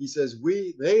attack. He says,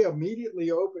 they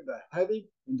immediately opened a heavy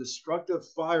and destructive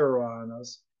fire on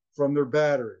us from their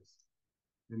batteries.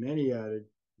 And then he added,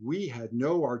 we had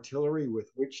no artillery with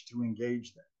which to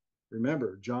engage them.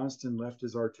 Remember, Johnston left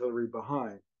his artillery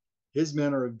behind. His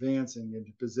men are advancing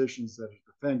into positions that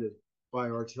are defended by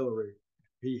artillery.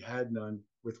 He had none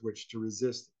with which to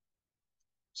resist it.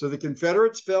 So the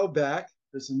Confederates fell back.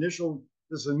 This initial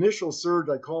surge,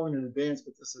 I call it an advance,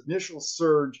 but this initial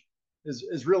surge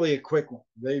is really a quick one.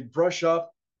 They brush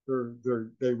up,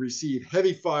 they receive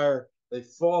heavy fire, they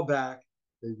fall back,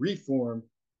 they reform,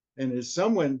 and as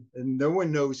someone, and no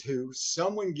one knows who,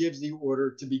 someone gives the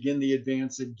order to begin the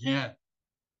advance again.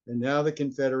 And now the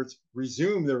Confederates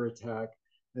resume their attack,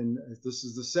 and this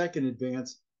is the second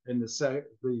advance in the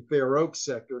Fair Oaks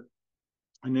sector.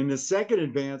 And in the second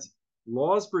advance,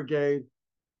 Law's Brigade,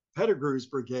 Pettigrew's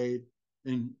Brigade,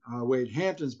 and Wade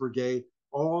Hampton's Brigade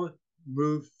all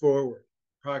moved forward.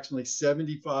 Approximately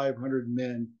 7,500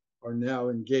 men are now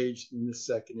engaged in the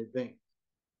second advance.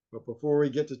 But before we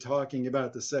get to talking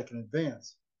about the second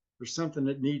advance, there's something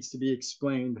that needs to be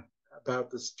explained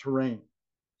about this terrain.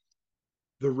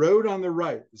 The road on the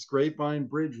right, this Grapevine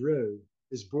Bridge Road,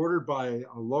 is bordered by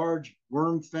a large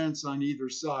worm fence on either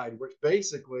side, which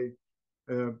basically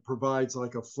provides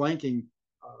like a flanking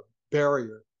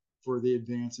barrier for the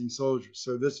advancing soldiers.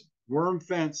 So this worm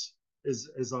fence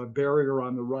is a barrier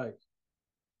on the right.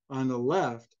 On the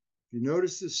left, if you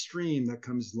notice the stream that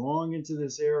comes long into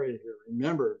this area here,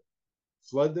 remember,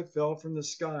 flood that fell from the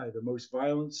sky, the most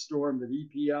violent storm that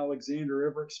E.P. Alexander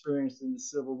ever experienced in the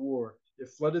Civil War. It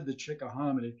flooded the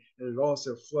Chickahominy, and it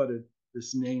also flooded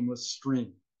this nameless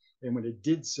stream. And when it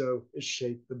did so, it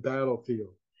shaped the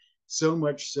battlefield. So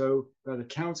much so that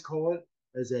accounts call it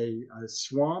as a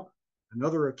swamp.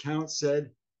 Another account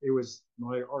said it was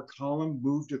our column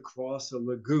moved across a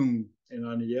lagoon and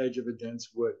on the edge of a dense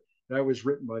wood. That was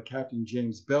written by Captain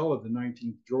James Bell of the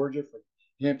 19th Georgia for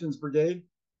Hampton's Brigade.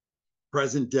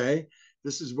 Present day,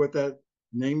 this is what that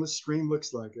nameless stream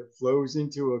looks like. It flows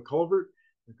into a culvert,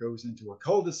 it goes into a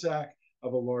cul-de-sac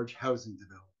of a large housing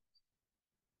development.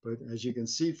 But as you can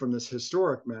see from this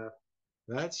historic map,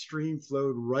 that stream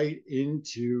flowed right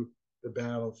into the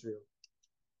battlefield.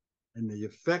 And the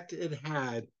effect it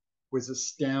had was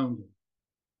astounding.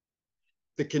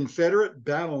 The Confederate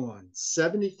battle line,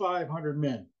 7,500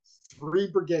 men, 3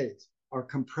 brigades, are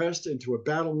compressed into a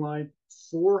battle line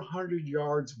 400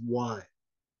 yards wide.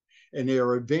 And they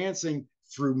are advancing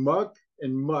through muck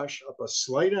and mush up a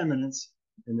slight eminence.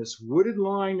 And this wooded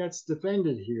line that's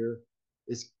defended here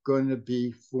is going to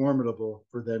be formidable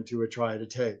for them to try to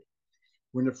take.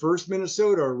 When the 1st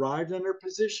Minnesota arrived in their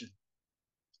position,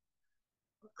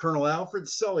 Colonel Alfred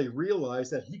Sully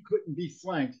realized that he couldn't be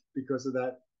flanked because of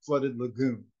that flooded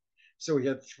lagoon. So he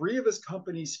had 3 of his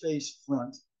companies face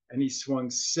front, and he swung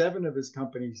 7 of his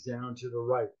companies down to the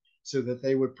right so that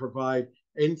they would provide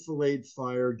enfilade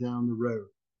fire down the road.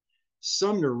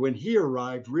 Sumner, when he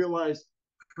arrived, realized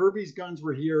Kirby's guns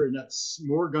were here and that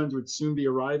more guns would soon be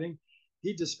arriving.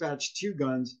 He dispatched 2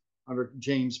 guns under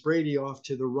James Brady off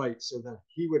to the right so that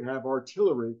he would have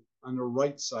artillery on the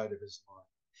right side of his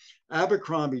line.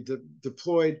 Abercrombie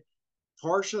deployed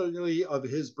partially of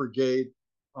his brigade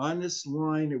on this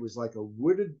line. It was like a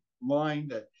wooded line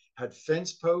that had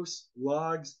fence posts,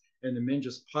 logs, and the men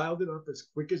just piled it up as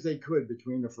quick as they could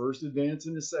between the first advance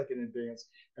and the second advance,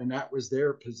 and that was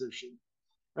their position.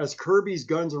 As Kirby's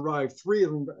guns arrived, 3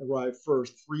 of them arrived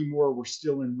first. 3 more were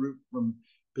still en route from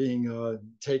being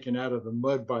taken out of the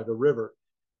mud by the river.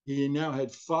 He now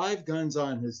had 5 guns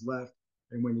on his left,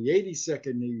 and when the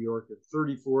 82nd New York and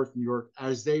 34th New York,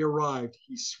 as they arrived,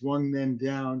 he swung them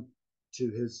down to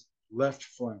his left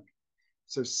flank.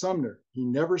 So Sumner, he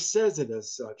never says it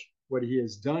as such. What he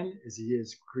has done is he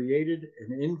has created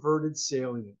an inverted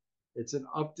salient. It's an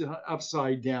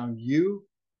upside down U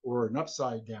or an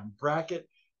upside down bracket,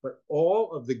 but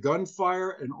all of the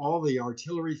gunfire and all the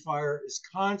artillery fire is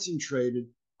concentrated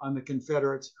on the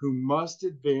Confederates, who must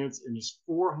advance in this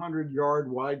 400-yard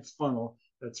wide funnel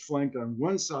that's flanked on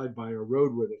one side by a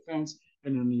road with a fence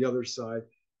and on the other side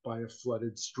by a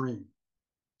flooded stream.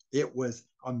 It was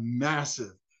a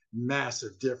massive,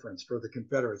 massive difference for the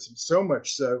Confederates, and so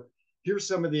much so, here's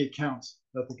some of the accounts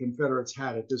that the Confederates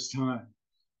had at this time.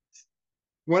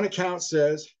 One account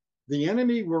says, the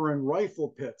enemy were in rifle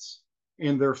pits,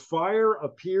 and their fire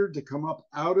appeared to come up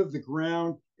out of the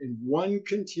ground in one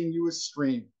continuous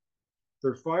stream.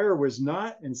 Their fire was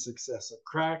not in successive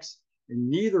cracks, and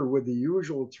neither would the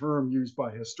usual term used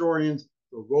by historians,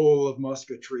 the roll of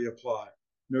musketry, apply.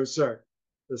 No, sir.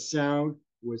 The sound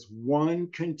was one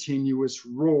continuous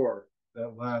roar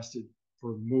that lasted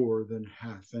for more than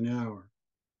half an hour.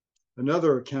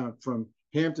 Another account from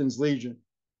Hampton's Legion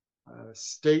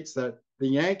states that the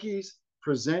Yankees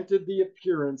presented the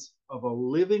appearance of a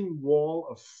living wall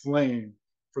of flame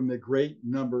from the great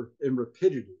number and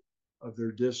rapidity of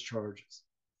their discharges.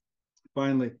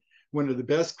 Finally, one of the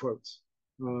best quotes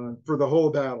for the whole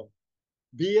battle.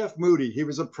 B.F. Moody, he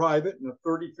was a private in the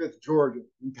 35th Georgia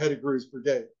in Pettigrew's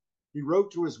brigade. He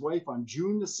wrote to his wife on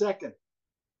June the 2nd.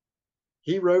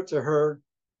 He wrote to her,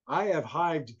 "I have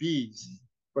hived bees,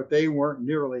 but they weren't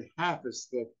nearly half as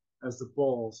thick as the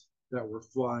balls that were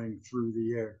flying through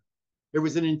the air." It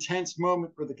was an intense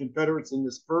moment for the Confederates in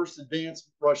this first advance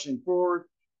rushing forward.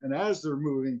 And as they're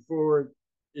moving forward,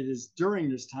 it is during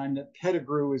this time that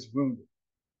Pettigrew is wounded.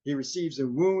 He receives a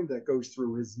wound that goes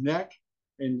through his neck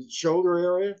and shoulder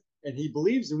area, and he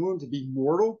believes the wound to be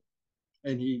mortal.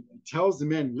 And he tells the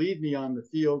men, "Leave me on the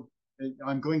field, and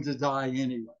I'm going to die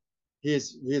anyway." He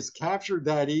is captured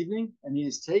that evening, and he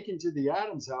is taken to the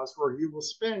Adams house, where he will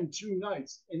spend 2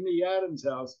 nights in the Adams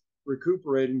house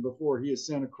recuperating before he is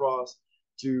sent across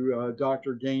to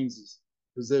Dr. Gaines's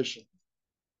position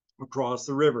across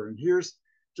the river. And here's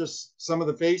just some of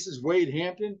the faces. Wade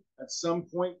Hampton, at some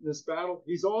point in this battle,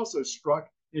 he's also struck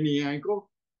in the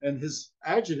ankle, and his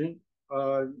adjutant,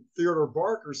 Theodore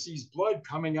Barker, sees blood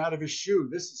coming out of his shoe.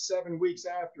 This is 7 weeks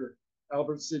after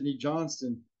Albert Sidney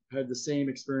Johnston had the same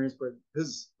experience, but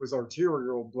his was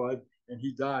arterial blood, and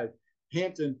he died.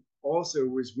 Hampton also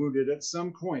was wounded at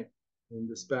some point in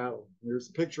this battle. There's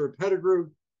a picture of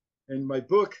Pettigrew. In my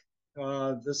book,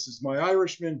 this is my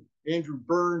Irishman, Andrew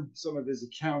Byrne. Some of his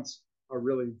accounts are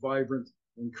really vibrant.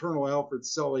 And Colonel Alfred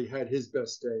Sully had his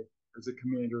best day as a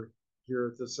commander here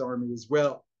at this army as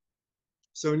well.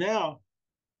 So now,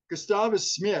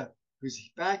 Gustavus Smith,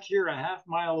 who's back here a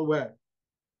half-mile away,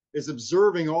 is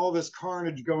observing all this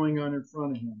carnage going on in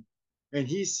front of him. And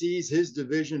he sees his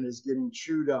division is getting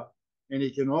chewed up. And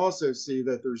he can also see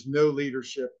that there's no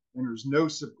leadership and there's no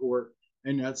support,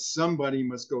 and that somebody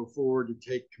must go forward to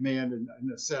take command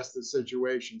and assess the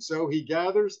situation. So he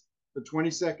gathers the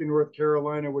 22nd North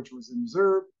Carolina, which was in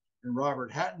reserve, and Robert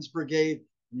Hatton's brigade,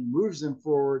 and he moves them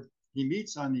forward. He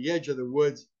meets on the edge of the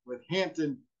woods with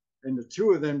Hampton, and the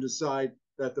two of them decide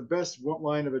that the best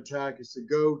line of attack is to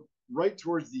go right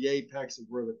towards the apex of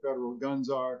where the Federal guns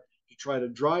are, to try to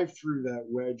drive through that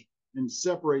wedge and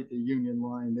separate the Union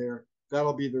line there.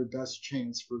 That'll be their best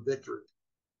chance for victory.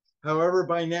 However,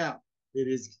 by now, it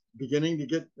is beginning to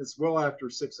get, it's well after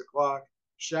 6 o'clock.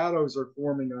 Shadows are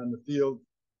forming on the field,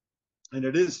 and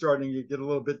it is starting to get a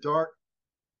little bit dark.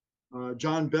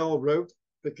 John Bell wrote,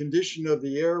 "The condition of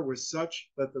the air was such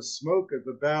that the smoke of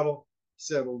the battle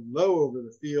settled low over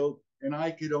the field, and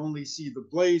I could only see the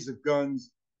blaze of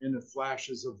guns and the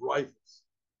flashes of rifles."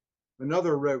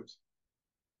 Another wrote,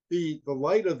 the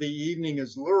light of the evening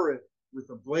is lurid with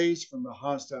the blaze from the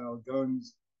hostile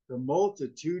guns. The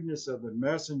multitudinous of the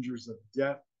messengers of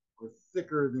death were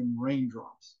thicker than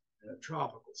raindrops in a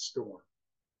tropical storm.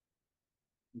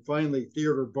 And finally,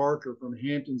 Theodore Barker from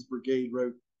Hampton's brigade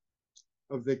wrote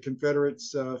of the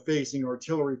Confederates facing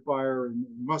artillery fire and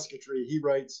musketry. He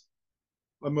writes,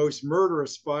 "A most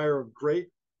murderous fire of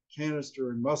grape,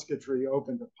 canister, and musketry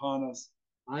opened upon us.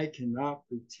 I cannot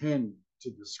pretend to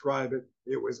describe it.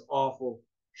 It was awful.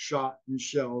 Shot and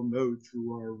shell mowed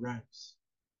through our ranks."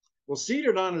 Well,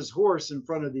 seated on his horse in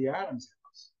front of the Adams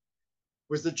house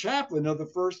was the chaplain of the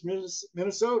 1st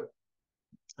Minnesota,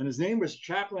 and his name was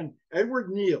Chaplain Edward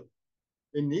Neal.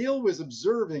 And Neal was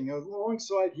observing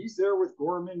alongside, he's there with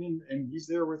Gorman and he's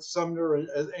there with Sumner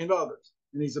and others,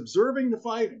 and he's observing the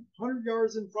fighting 100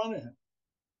 yards in front of him.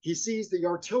 He sees the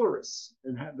artillerists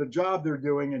and the job they're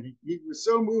doing, and he was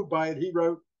so moved by it, he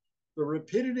wrote, "The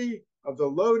rapidity of the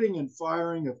loading and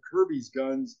firing of Kirby's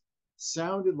guns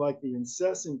sounded like the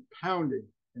incessant pounding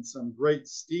in some great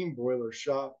steam boiler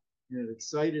shop, and it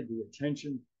excited the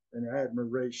attention and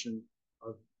admiration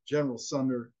of General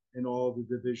Sumner and all the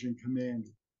division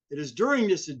commanders." It is during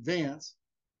this advance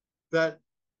that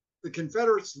the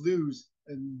Confederates lose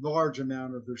a large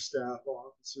amount of their staff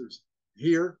officers.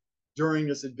 Here, during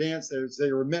this advance,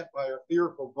 they were met by a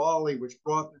fearful volley, which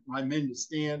brought my men to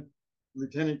stand.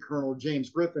 Lieutenant Colonel James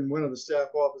Griffin, one of the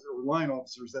staff officers or line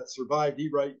officers that survived, he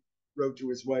wrote to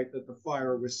his wife that the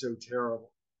fire was so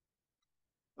terrible.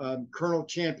 Colonel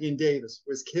Champion Davis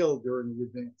was killed during the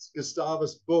advance.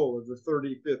 Gustavus Bull of the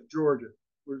 35th Georgia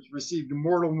received a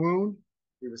mortal wound.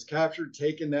 He was captured,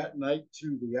 taken that night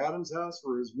to the Adams house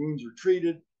where his wounds were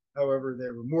treated. However,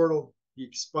 they were mortal. He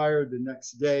expired the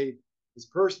next day. His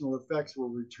personal effects were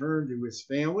returned to his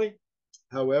family.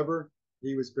 However,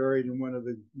 he was buried in one of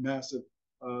the massive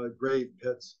grave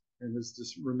pits, and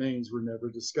his remains were never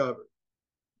discovered.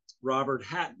 Robert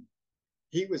Hatton,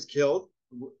 he was killed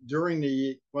during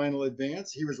the final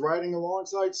advance. He was riding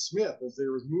alongside Smith as they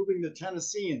were moving the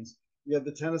Tennesseans. You had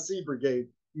the Tennessee Brigade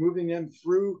moving them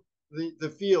through the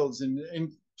fields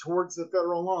and towards the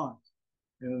Federal lines.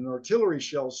 And an artillery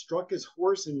shell struck his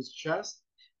horse in his chest,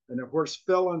 and the horse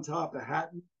fell on top of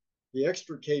Hatton. He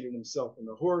extricated himself from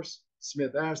the horse.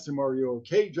 Smith asked him, "Are you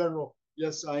okay, General?"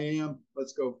 "Yes, I am.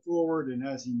 Let's go forward." And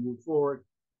as he moved forward,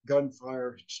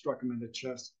 gunfire struck him in the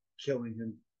chest, killing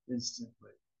him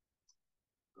instantly.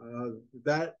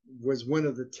 That was one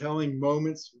of the telling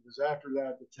moments, because after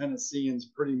that, the Tennesseans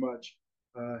pretty much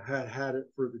had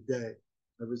it for the day.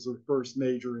 That was the first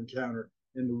major encounter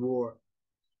in the war.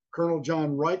 Colonel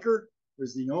John Riker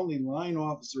was the only line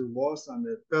officer lost on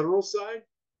the Federal side.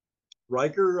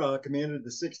 Riker commanded the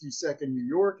 62nd New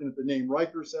York, and if the name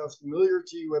Riker sounds familiar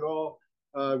to you at all,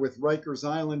 with Rikers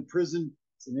Island Prison,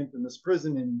 it's an infamous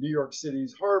prison in New York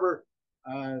City's harbor.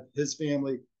 His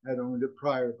family had owned it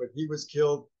prior, but he was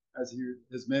killed as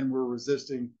his men were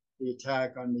resisting the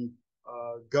attack on the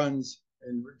guns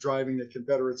and driving the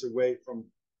Confederates away from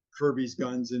Kirby's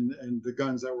guns and the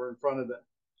guns that were in front of them.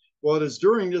 Well, it is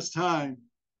during this time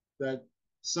that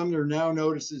Sumner now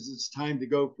notices it's time to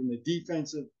go from the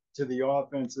defensive to the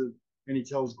offensive, and he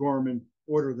tells Gorman,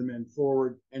 "Order the men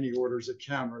forward," and he orders a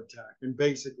counterattack. And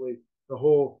basically, the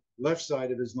whole left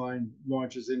side of his line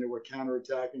launches into a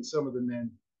counterattack, and some of the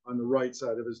men on the right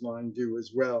side of his line do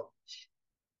as well.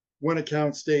 One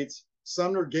account states,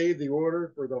 "Sumner gave the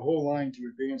order for the whole line to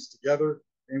advance together,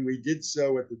 and we did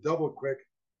so at the double quick,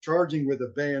 charging with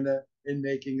a bayonet and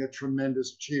making a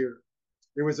tremendous cheer.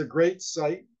 It was a great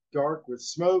sight, dark with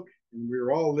smoke, and we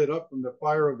were all lit up from the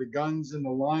fire of the guns, and the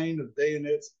line of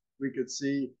bayonets we could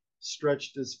see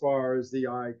stretched as far as the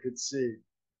eye could see."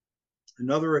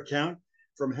 Another account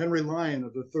from Henry Lyon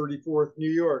of the 34th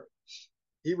New York.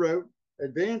 He wrote,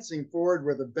 "Advancing forward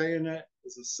with a bayonet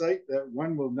is a sight that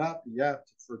one will not be apt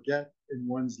to forget in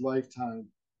one's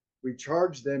lifetime. We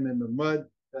charged them in the mud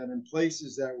that in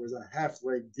places that was a half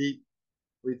leg deep.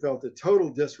 We felt a total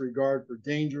disregard for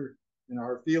danger, and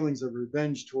our feelings of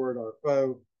revenge toward our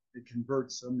foe, it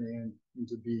converts a man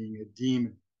into being a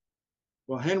demon."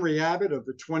 Well, Henry Abbott of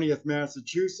the 20th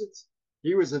Massachusetts,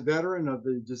 he was a veteran of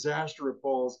the disaster at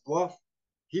Ball's Bluff.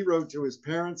 He wrote to his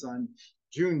parents on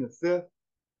June the 5th,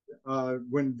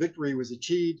 when victory was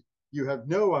achieved, "You have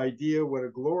no idea what a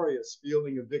glorious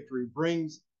feeling of victory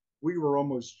brings. We were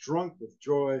almost drunk with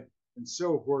joy and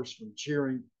so hoarse from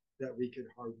cheering that we could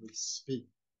hardly speak."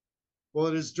 Well,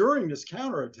 it is during this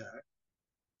counterattack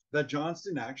that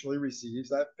Johnston actually receives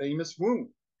that famous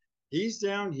wound. He's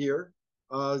down here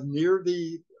near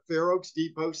the Fair Oaks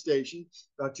Depot station,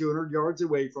 about 200 yards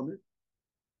away from it,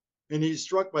 and he's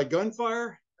struck by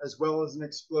gunfire as well as an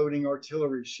exploding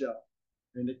artillery shell.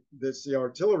 And that's the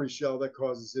artillery shell that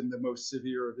causes him the most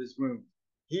severe of his wounds.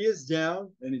 He is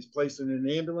down, and he's placed in an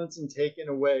ambulance and taken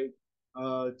away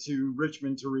to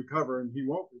Richmond to recover, and he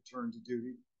won't return to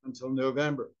duty until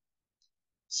November.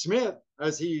 Smith,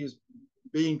 as he is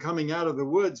coming out of the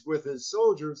woods with his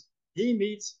soldiers, he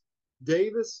meets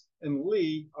Davis and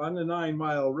Lee on the 9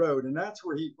 Mile Road, and that's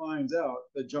where he finds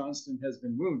out that Johnston has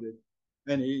been wounded.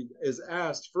 And he is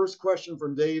asked, first question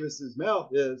from Davis's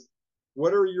mouth is,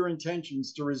 "What are your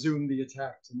intentions to resume the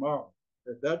attack tomorrow?"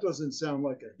 If that doesn't sound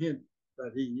like a hint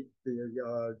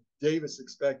that Davis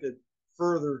expected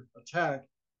further attack,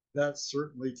 that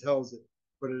certainly tells it.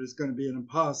 But it is going to be an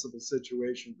impossible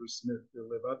situation for Smith to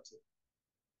live up to.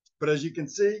 But as you can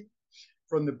see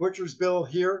from the butcher's bill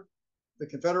here, the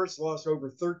Confederates lost over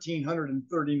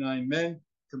 1,339 men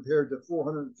compared to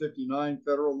 459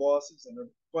 Federal losses in a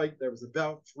fight that was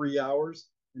about 3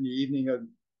 hours in the evening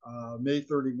of May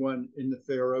 31 in the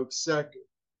Fair Oaks sector.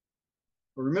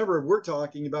 But remember, we're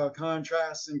talking about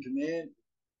contrasts in command.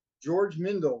 George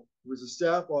Mindle, who was a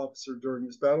staff officer during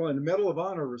this battle and a Medal of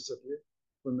Honor recipient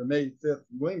from the May 5th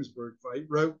Williamsburg fight,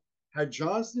 wrote, "Had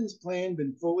Johnston's plan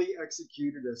been fully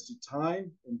executed as to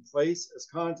time and place as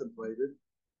contemplated,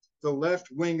 the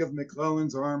left wing of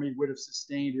McClellan's army would have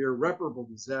sustained irreparable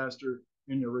disaster,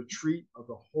 and the retreat of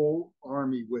the whole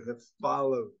army would have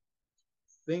followed."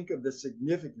 Think of the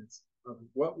significance of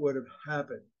what would have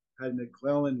happened had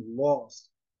McClellan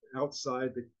lost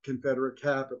outside the Confederate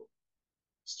capital.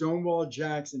 Stonewall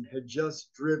Jackson had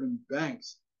just driven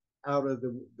Banks out of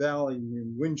the valley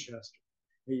in Winchester.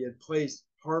 He had placed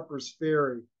Harper's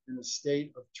Ferry in a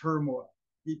state of turmoil.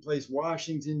 He placed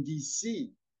Washington,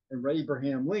 D.C., and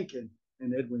Abraham Lincoln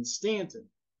and Edwin Stanton.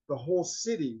 The whole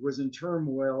city was in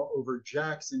turmoil over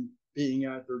Jackson being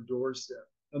at their doorstep.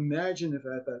 Imagine if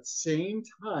at that same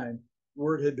time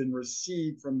word had been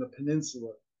received from the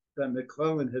peninsula that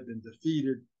McClellan had been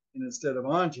defeated, and instead of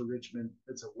on to Richmond,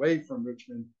 it's away from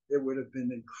Richmond. It would have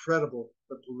been incredible,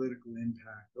 the political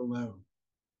impact alone.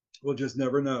 We'll just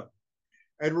never know.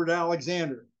 Edward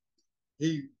Alexander,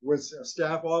 he was a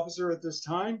staff officer at this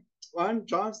time on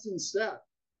Johnston's staff.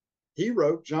 He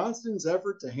wrote, Johnston's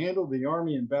effort to handle the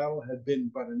army in battle had been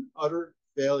but an utter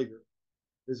failure.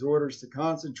 His orders to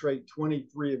concentrate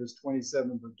 23 of his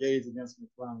 27 brigades against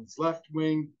McClellan's left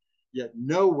wing, yet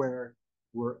nowhere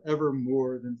were ever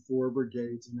more than 4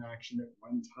 brigades in action at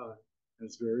one time.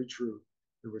 That's very true.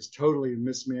 It was totally a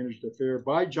mismanaged affair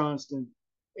by Johnston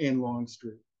and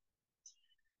Longstreet.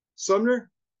 Sumner,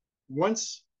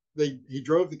 once he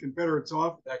drove the Confederates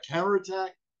off that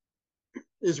counterattack,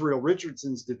 Israel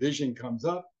Richardson's division comes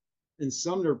up, and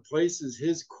Sumner places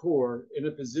his corps in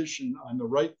a position on the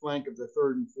right flank of the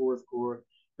 3rd and 4th Corps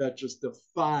that just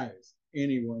defies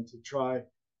anyone to try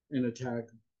and attack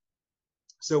them.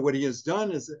 So what he has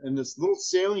done is, in this little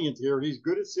salient here, he's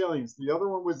good at salients. The other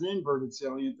one was an inverted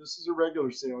salient. This is a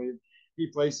regular salient. He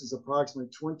places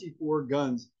approximately 24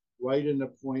 guns right in the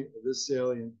point of this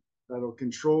salient that'll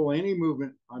control any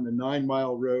movement on the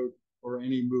 9-mile road or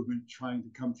any movement trying to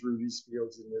come through these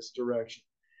fields in this direction.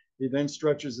 He then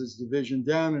stretches his division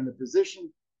down in a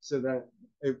position so that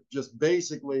it just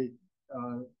basically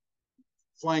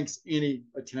flanks any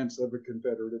attempts of a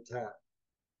Confederate attack.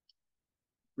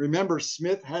 Remember,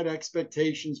 Smith had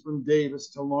expectations from Davis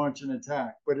to launch an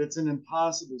attack, but it's an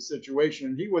impossible situation,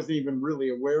 and he wasn't even really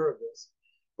aware of this.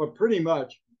 But pretty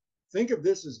much, think of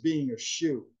this as being a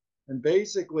shoe. And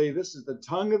basically, this is the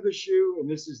tongue of the shoe, and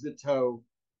this is the toe.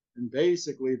 And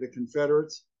basically, the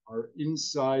Confederates are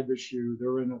inside the shoe.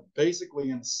 They're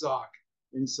basically in a sock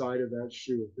inside of that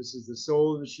shoe. This is the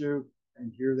sole of the shoe,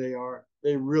 and here they are.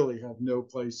 They really have no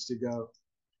place to go.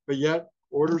 But yet,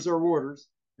 orders are orders.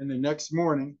 And the next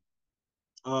morning,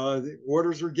 the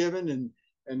orders were given,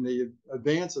 and the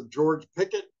advance of George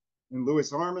Pickett and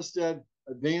Lewis Armistead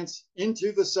advance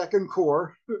into the 2nd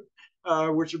Corps,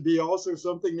 which would be also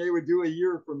something they would do a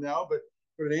year from now. But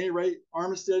at any rate,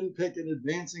 Armistead and Pickett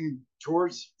advancing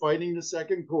towards fighting the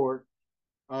 2nd Corps.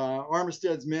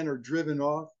 Armistead's men are driven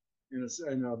off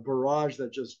in a barrage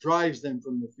that just drives them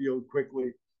from the field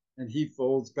quickly, and he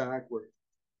folds backward.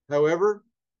 However,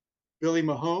 Billy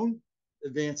Mahone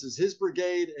advances his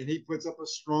brigade, and he puts up a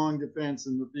strong defense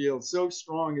in the field. So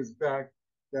strong, in fact,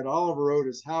 that Oliver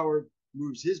Otis Howard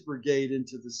moves his brigade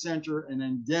into the center and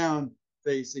then down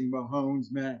facing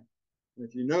Mahone's men. And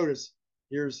if you notice,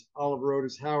 here's Oliver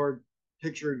Otis Howard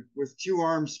pictured with 2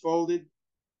 arms folded.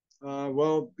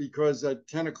 Well, because at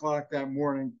 10 o'clock that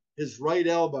morning, his right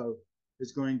elbow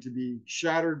is going to be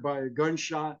shattered by a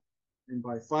gunshot, and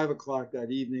by 5 o'clock that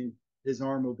evening, his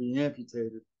arm will be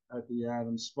amputated at the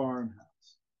Adams farmhouse.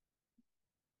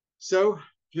 So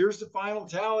here's the final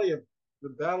tally of the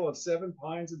Battle of Seven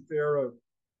Pines and Fair Oak.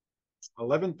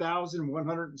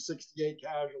 11,168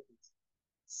 casualties.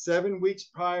 7 weeks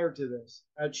prior to this,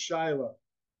 at Shiloh,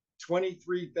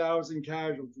 23,000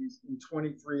 casualties in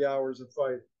 23 hours of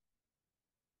fighting.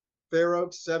 Fair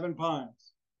Oak, 7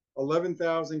 Pines,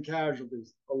 11,000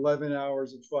 casualties, 11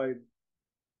 hours of fighting.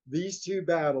 These 2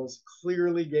 battles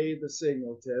clearly gave the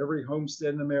signal to every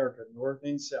homestead in America, North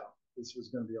and South. This was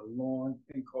going to be a long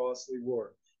and costly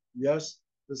war. Yes,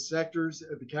 the sectors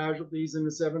of the casualties in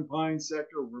the 7 Pines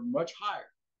sector were much higher,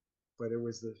 but it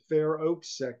was the Fair Oak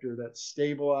sector that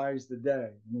stabilized the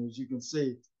day. And as you can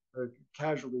see, the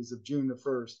casualties of June the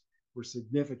 1st were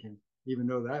significant, even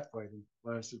though that fighting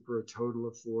lasted for a total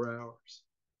of 4 hours.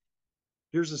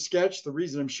 Here's a sketch. The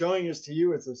reason I'm showing this to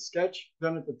you, it's a sketch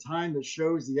done at the time that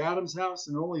shows the Adams house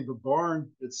and only the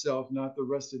barn itself, not the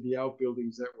rest of the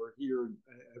outbuildings that were here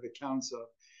have accounts of.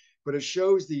 But it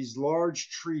shows these large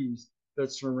trees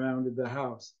that surrounded the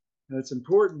house. And it's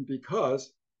important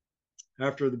because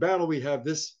after the battle, we have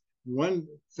this one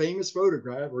famous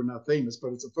photograph, or not famous,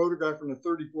 but it's a photograph from the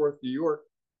 34th New York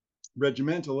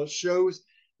Regimental. It shows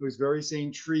those very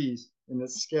same trees in the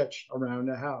sketch around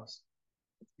the house.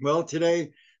 Well,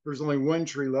 today there's only 1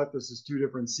 tree left. This is 2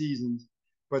 different seasons,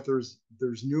 but there's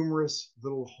numerous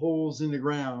little holes in the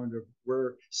ground of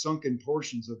where sunken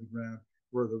portions of the ground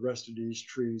where the rest of these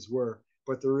trees were.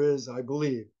 But there is, I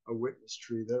believe, a witness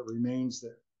tree that remains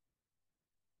there.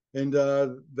 And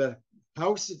the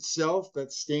house itself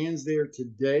that stands there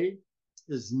today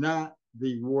is not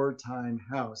the wartime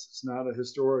house. It's not a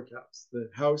historic house. The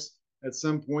house at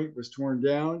some point was torn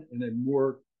down, and a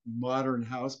more modern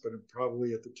house, but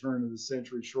probably at the turn of the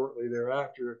century shortly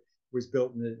thereafter, was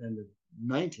built in the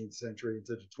 19th century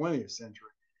into the 20th century.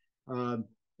 Um,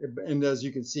 and as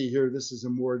you can see here, this is a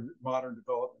more modern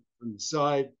development from the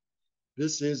side.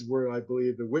 This is where I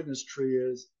believe the witness tree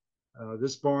is.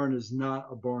 This barn is not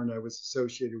a barn that was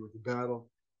associated with the battle.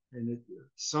 And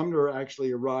Sumner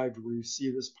actually arrived where you see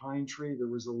this pine tree. There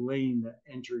was a lane that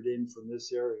entered in from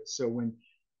this area. So when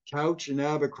Couch and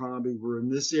Abercrombie were in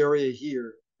this area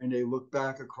here, and they look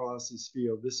back across this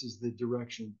field, this is the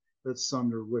direction that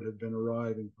Sumner would have been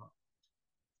arriving from.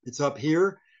 It's up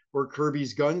here where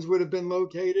Kirby's guns would have been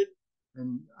located,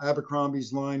 and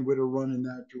Abercrombie's line would have run in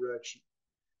that direction.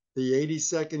 The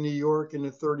 82nd New York and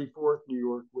the 34th New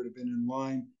York would have been in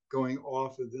line going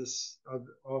off of this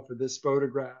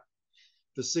photograph.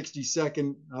 The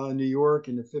 62nd New York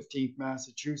and the 15th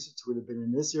Massachusetts would have been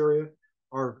in this area.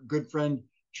 Our good friend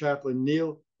Chaplain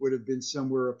Neal would have been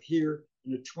somewhere up here.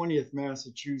 And the 20th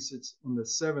Massachusetts and the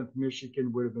 7th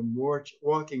Michigan would have been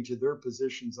walking to their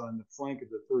positions on the flank of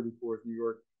the 34th New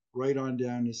York, right on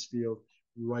down this field,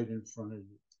 right in front of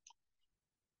you.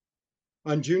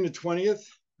 On June the 20th,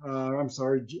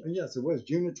 yes, it was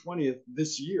June the 20th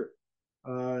this year,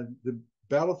 the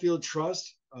Battlefield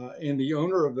Trust and the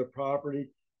owner of the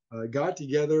property got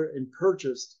together and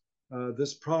purchased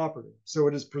this property. So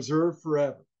it is preserved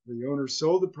forever. The owner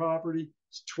sold the property.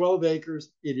 It's 12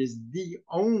 acres. It is the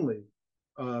only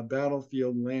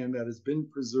battlefield land that has been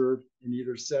preserved in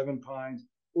either Seven Pines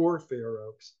or Fair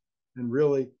Oaks. And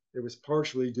really, it was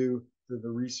partially due to the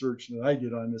research that I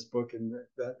did on this book, and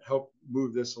that helped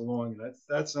move this along. And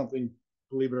that's something,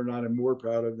 believe it or not, I'm more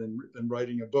proud of than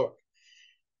writing a book.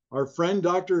 Our friend,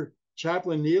 Dr.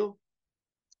 Chaplain Neal,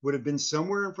 would have been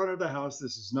somewhere in front of the house.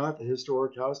 This is not the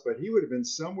historic house, but he would have been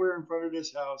somewhere in front of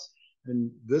this house.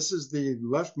 And this is the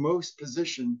leftmost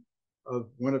position of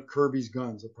one of Kirby's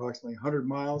guns, approximately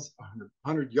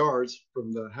 100 yards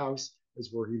from the house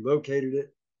is where he located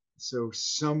it. So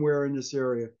somewhere in this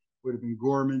area would have been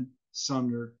Gorman,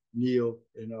 Sumner, Neal,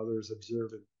 and others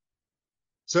observing.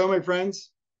 So, my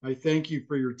friends, I thank you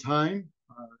for your time.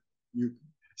 You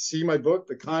see my book,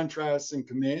 The Contrasts in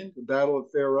Command, The Battle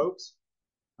of Fair Oaks.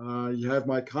 You have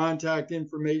my contact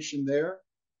information there.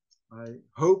 I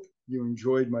hope you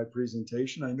enjoyed my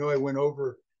presentation. I know I went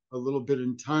over a little bit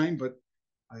in time, but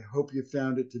I hope you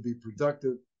found it to be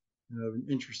productive and an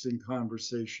interesting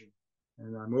conversation.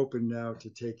 And I'm open now to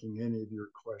taking any of your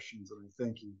questions, and I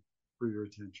thank you for your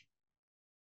attention.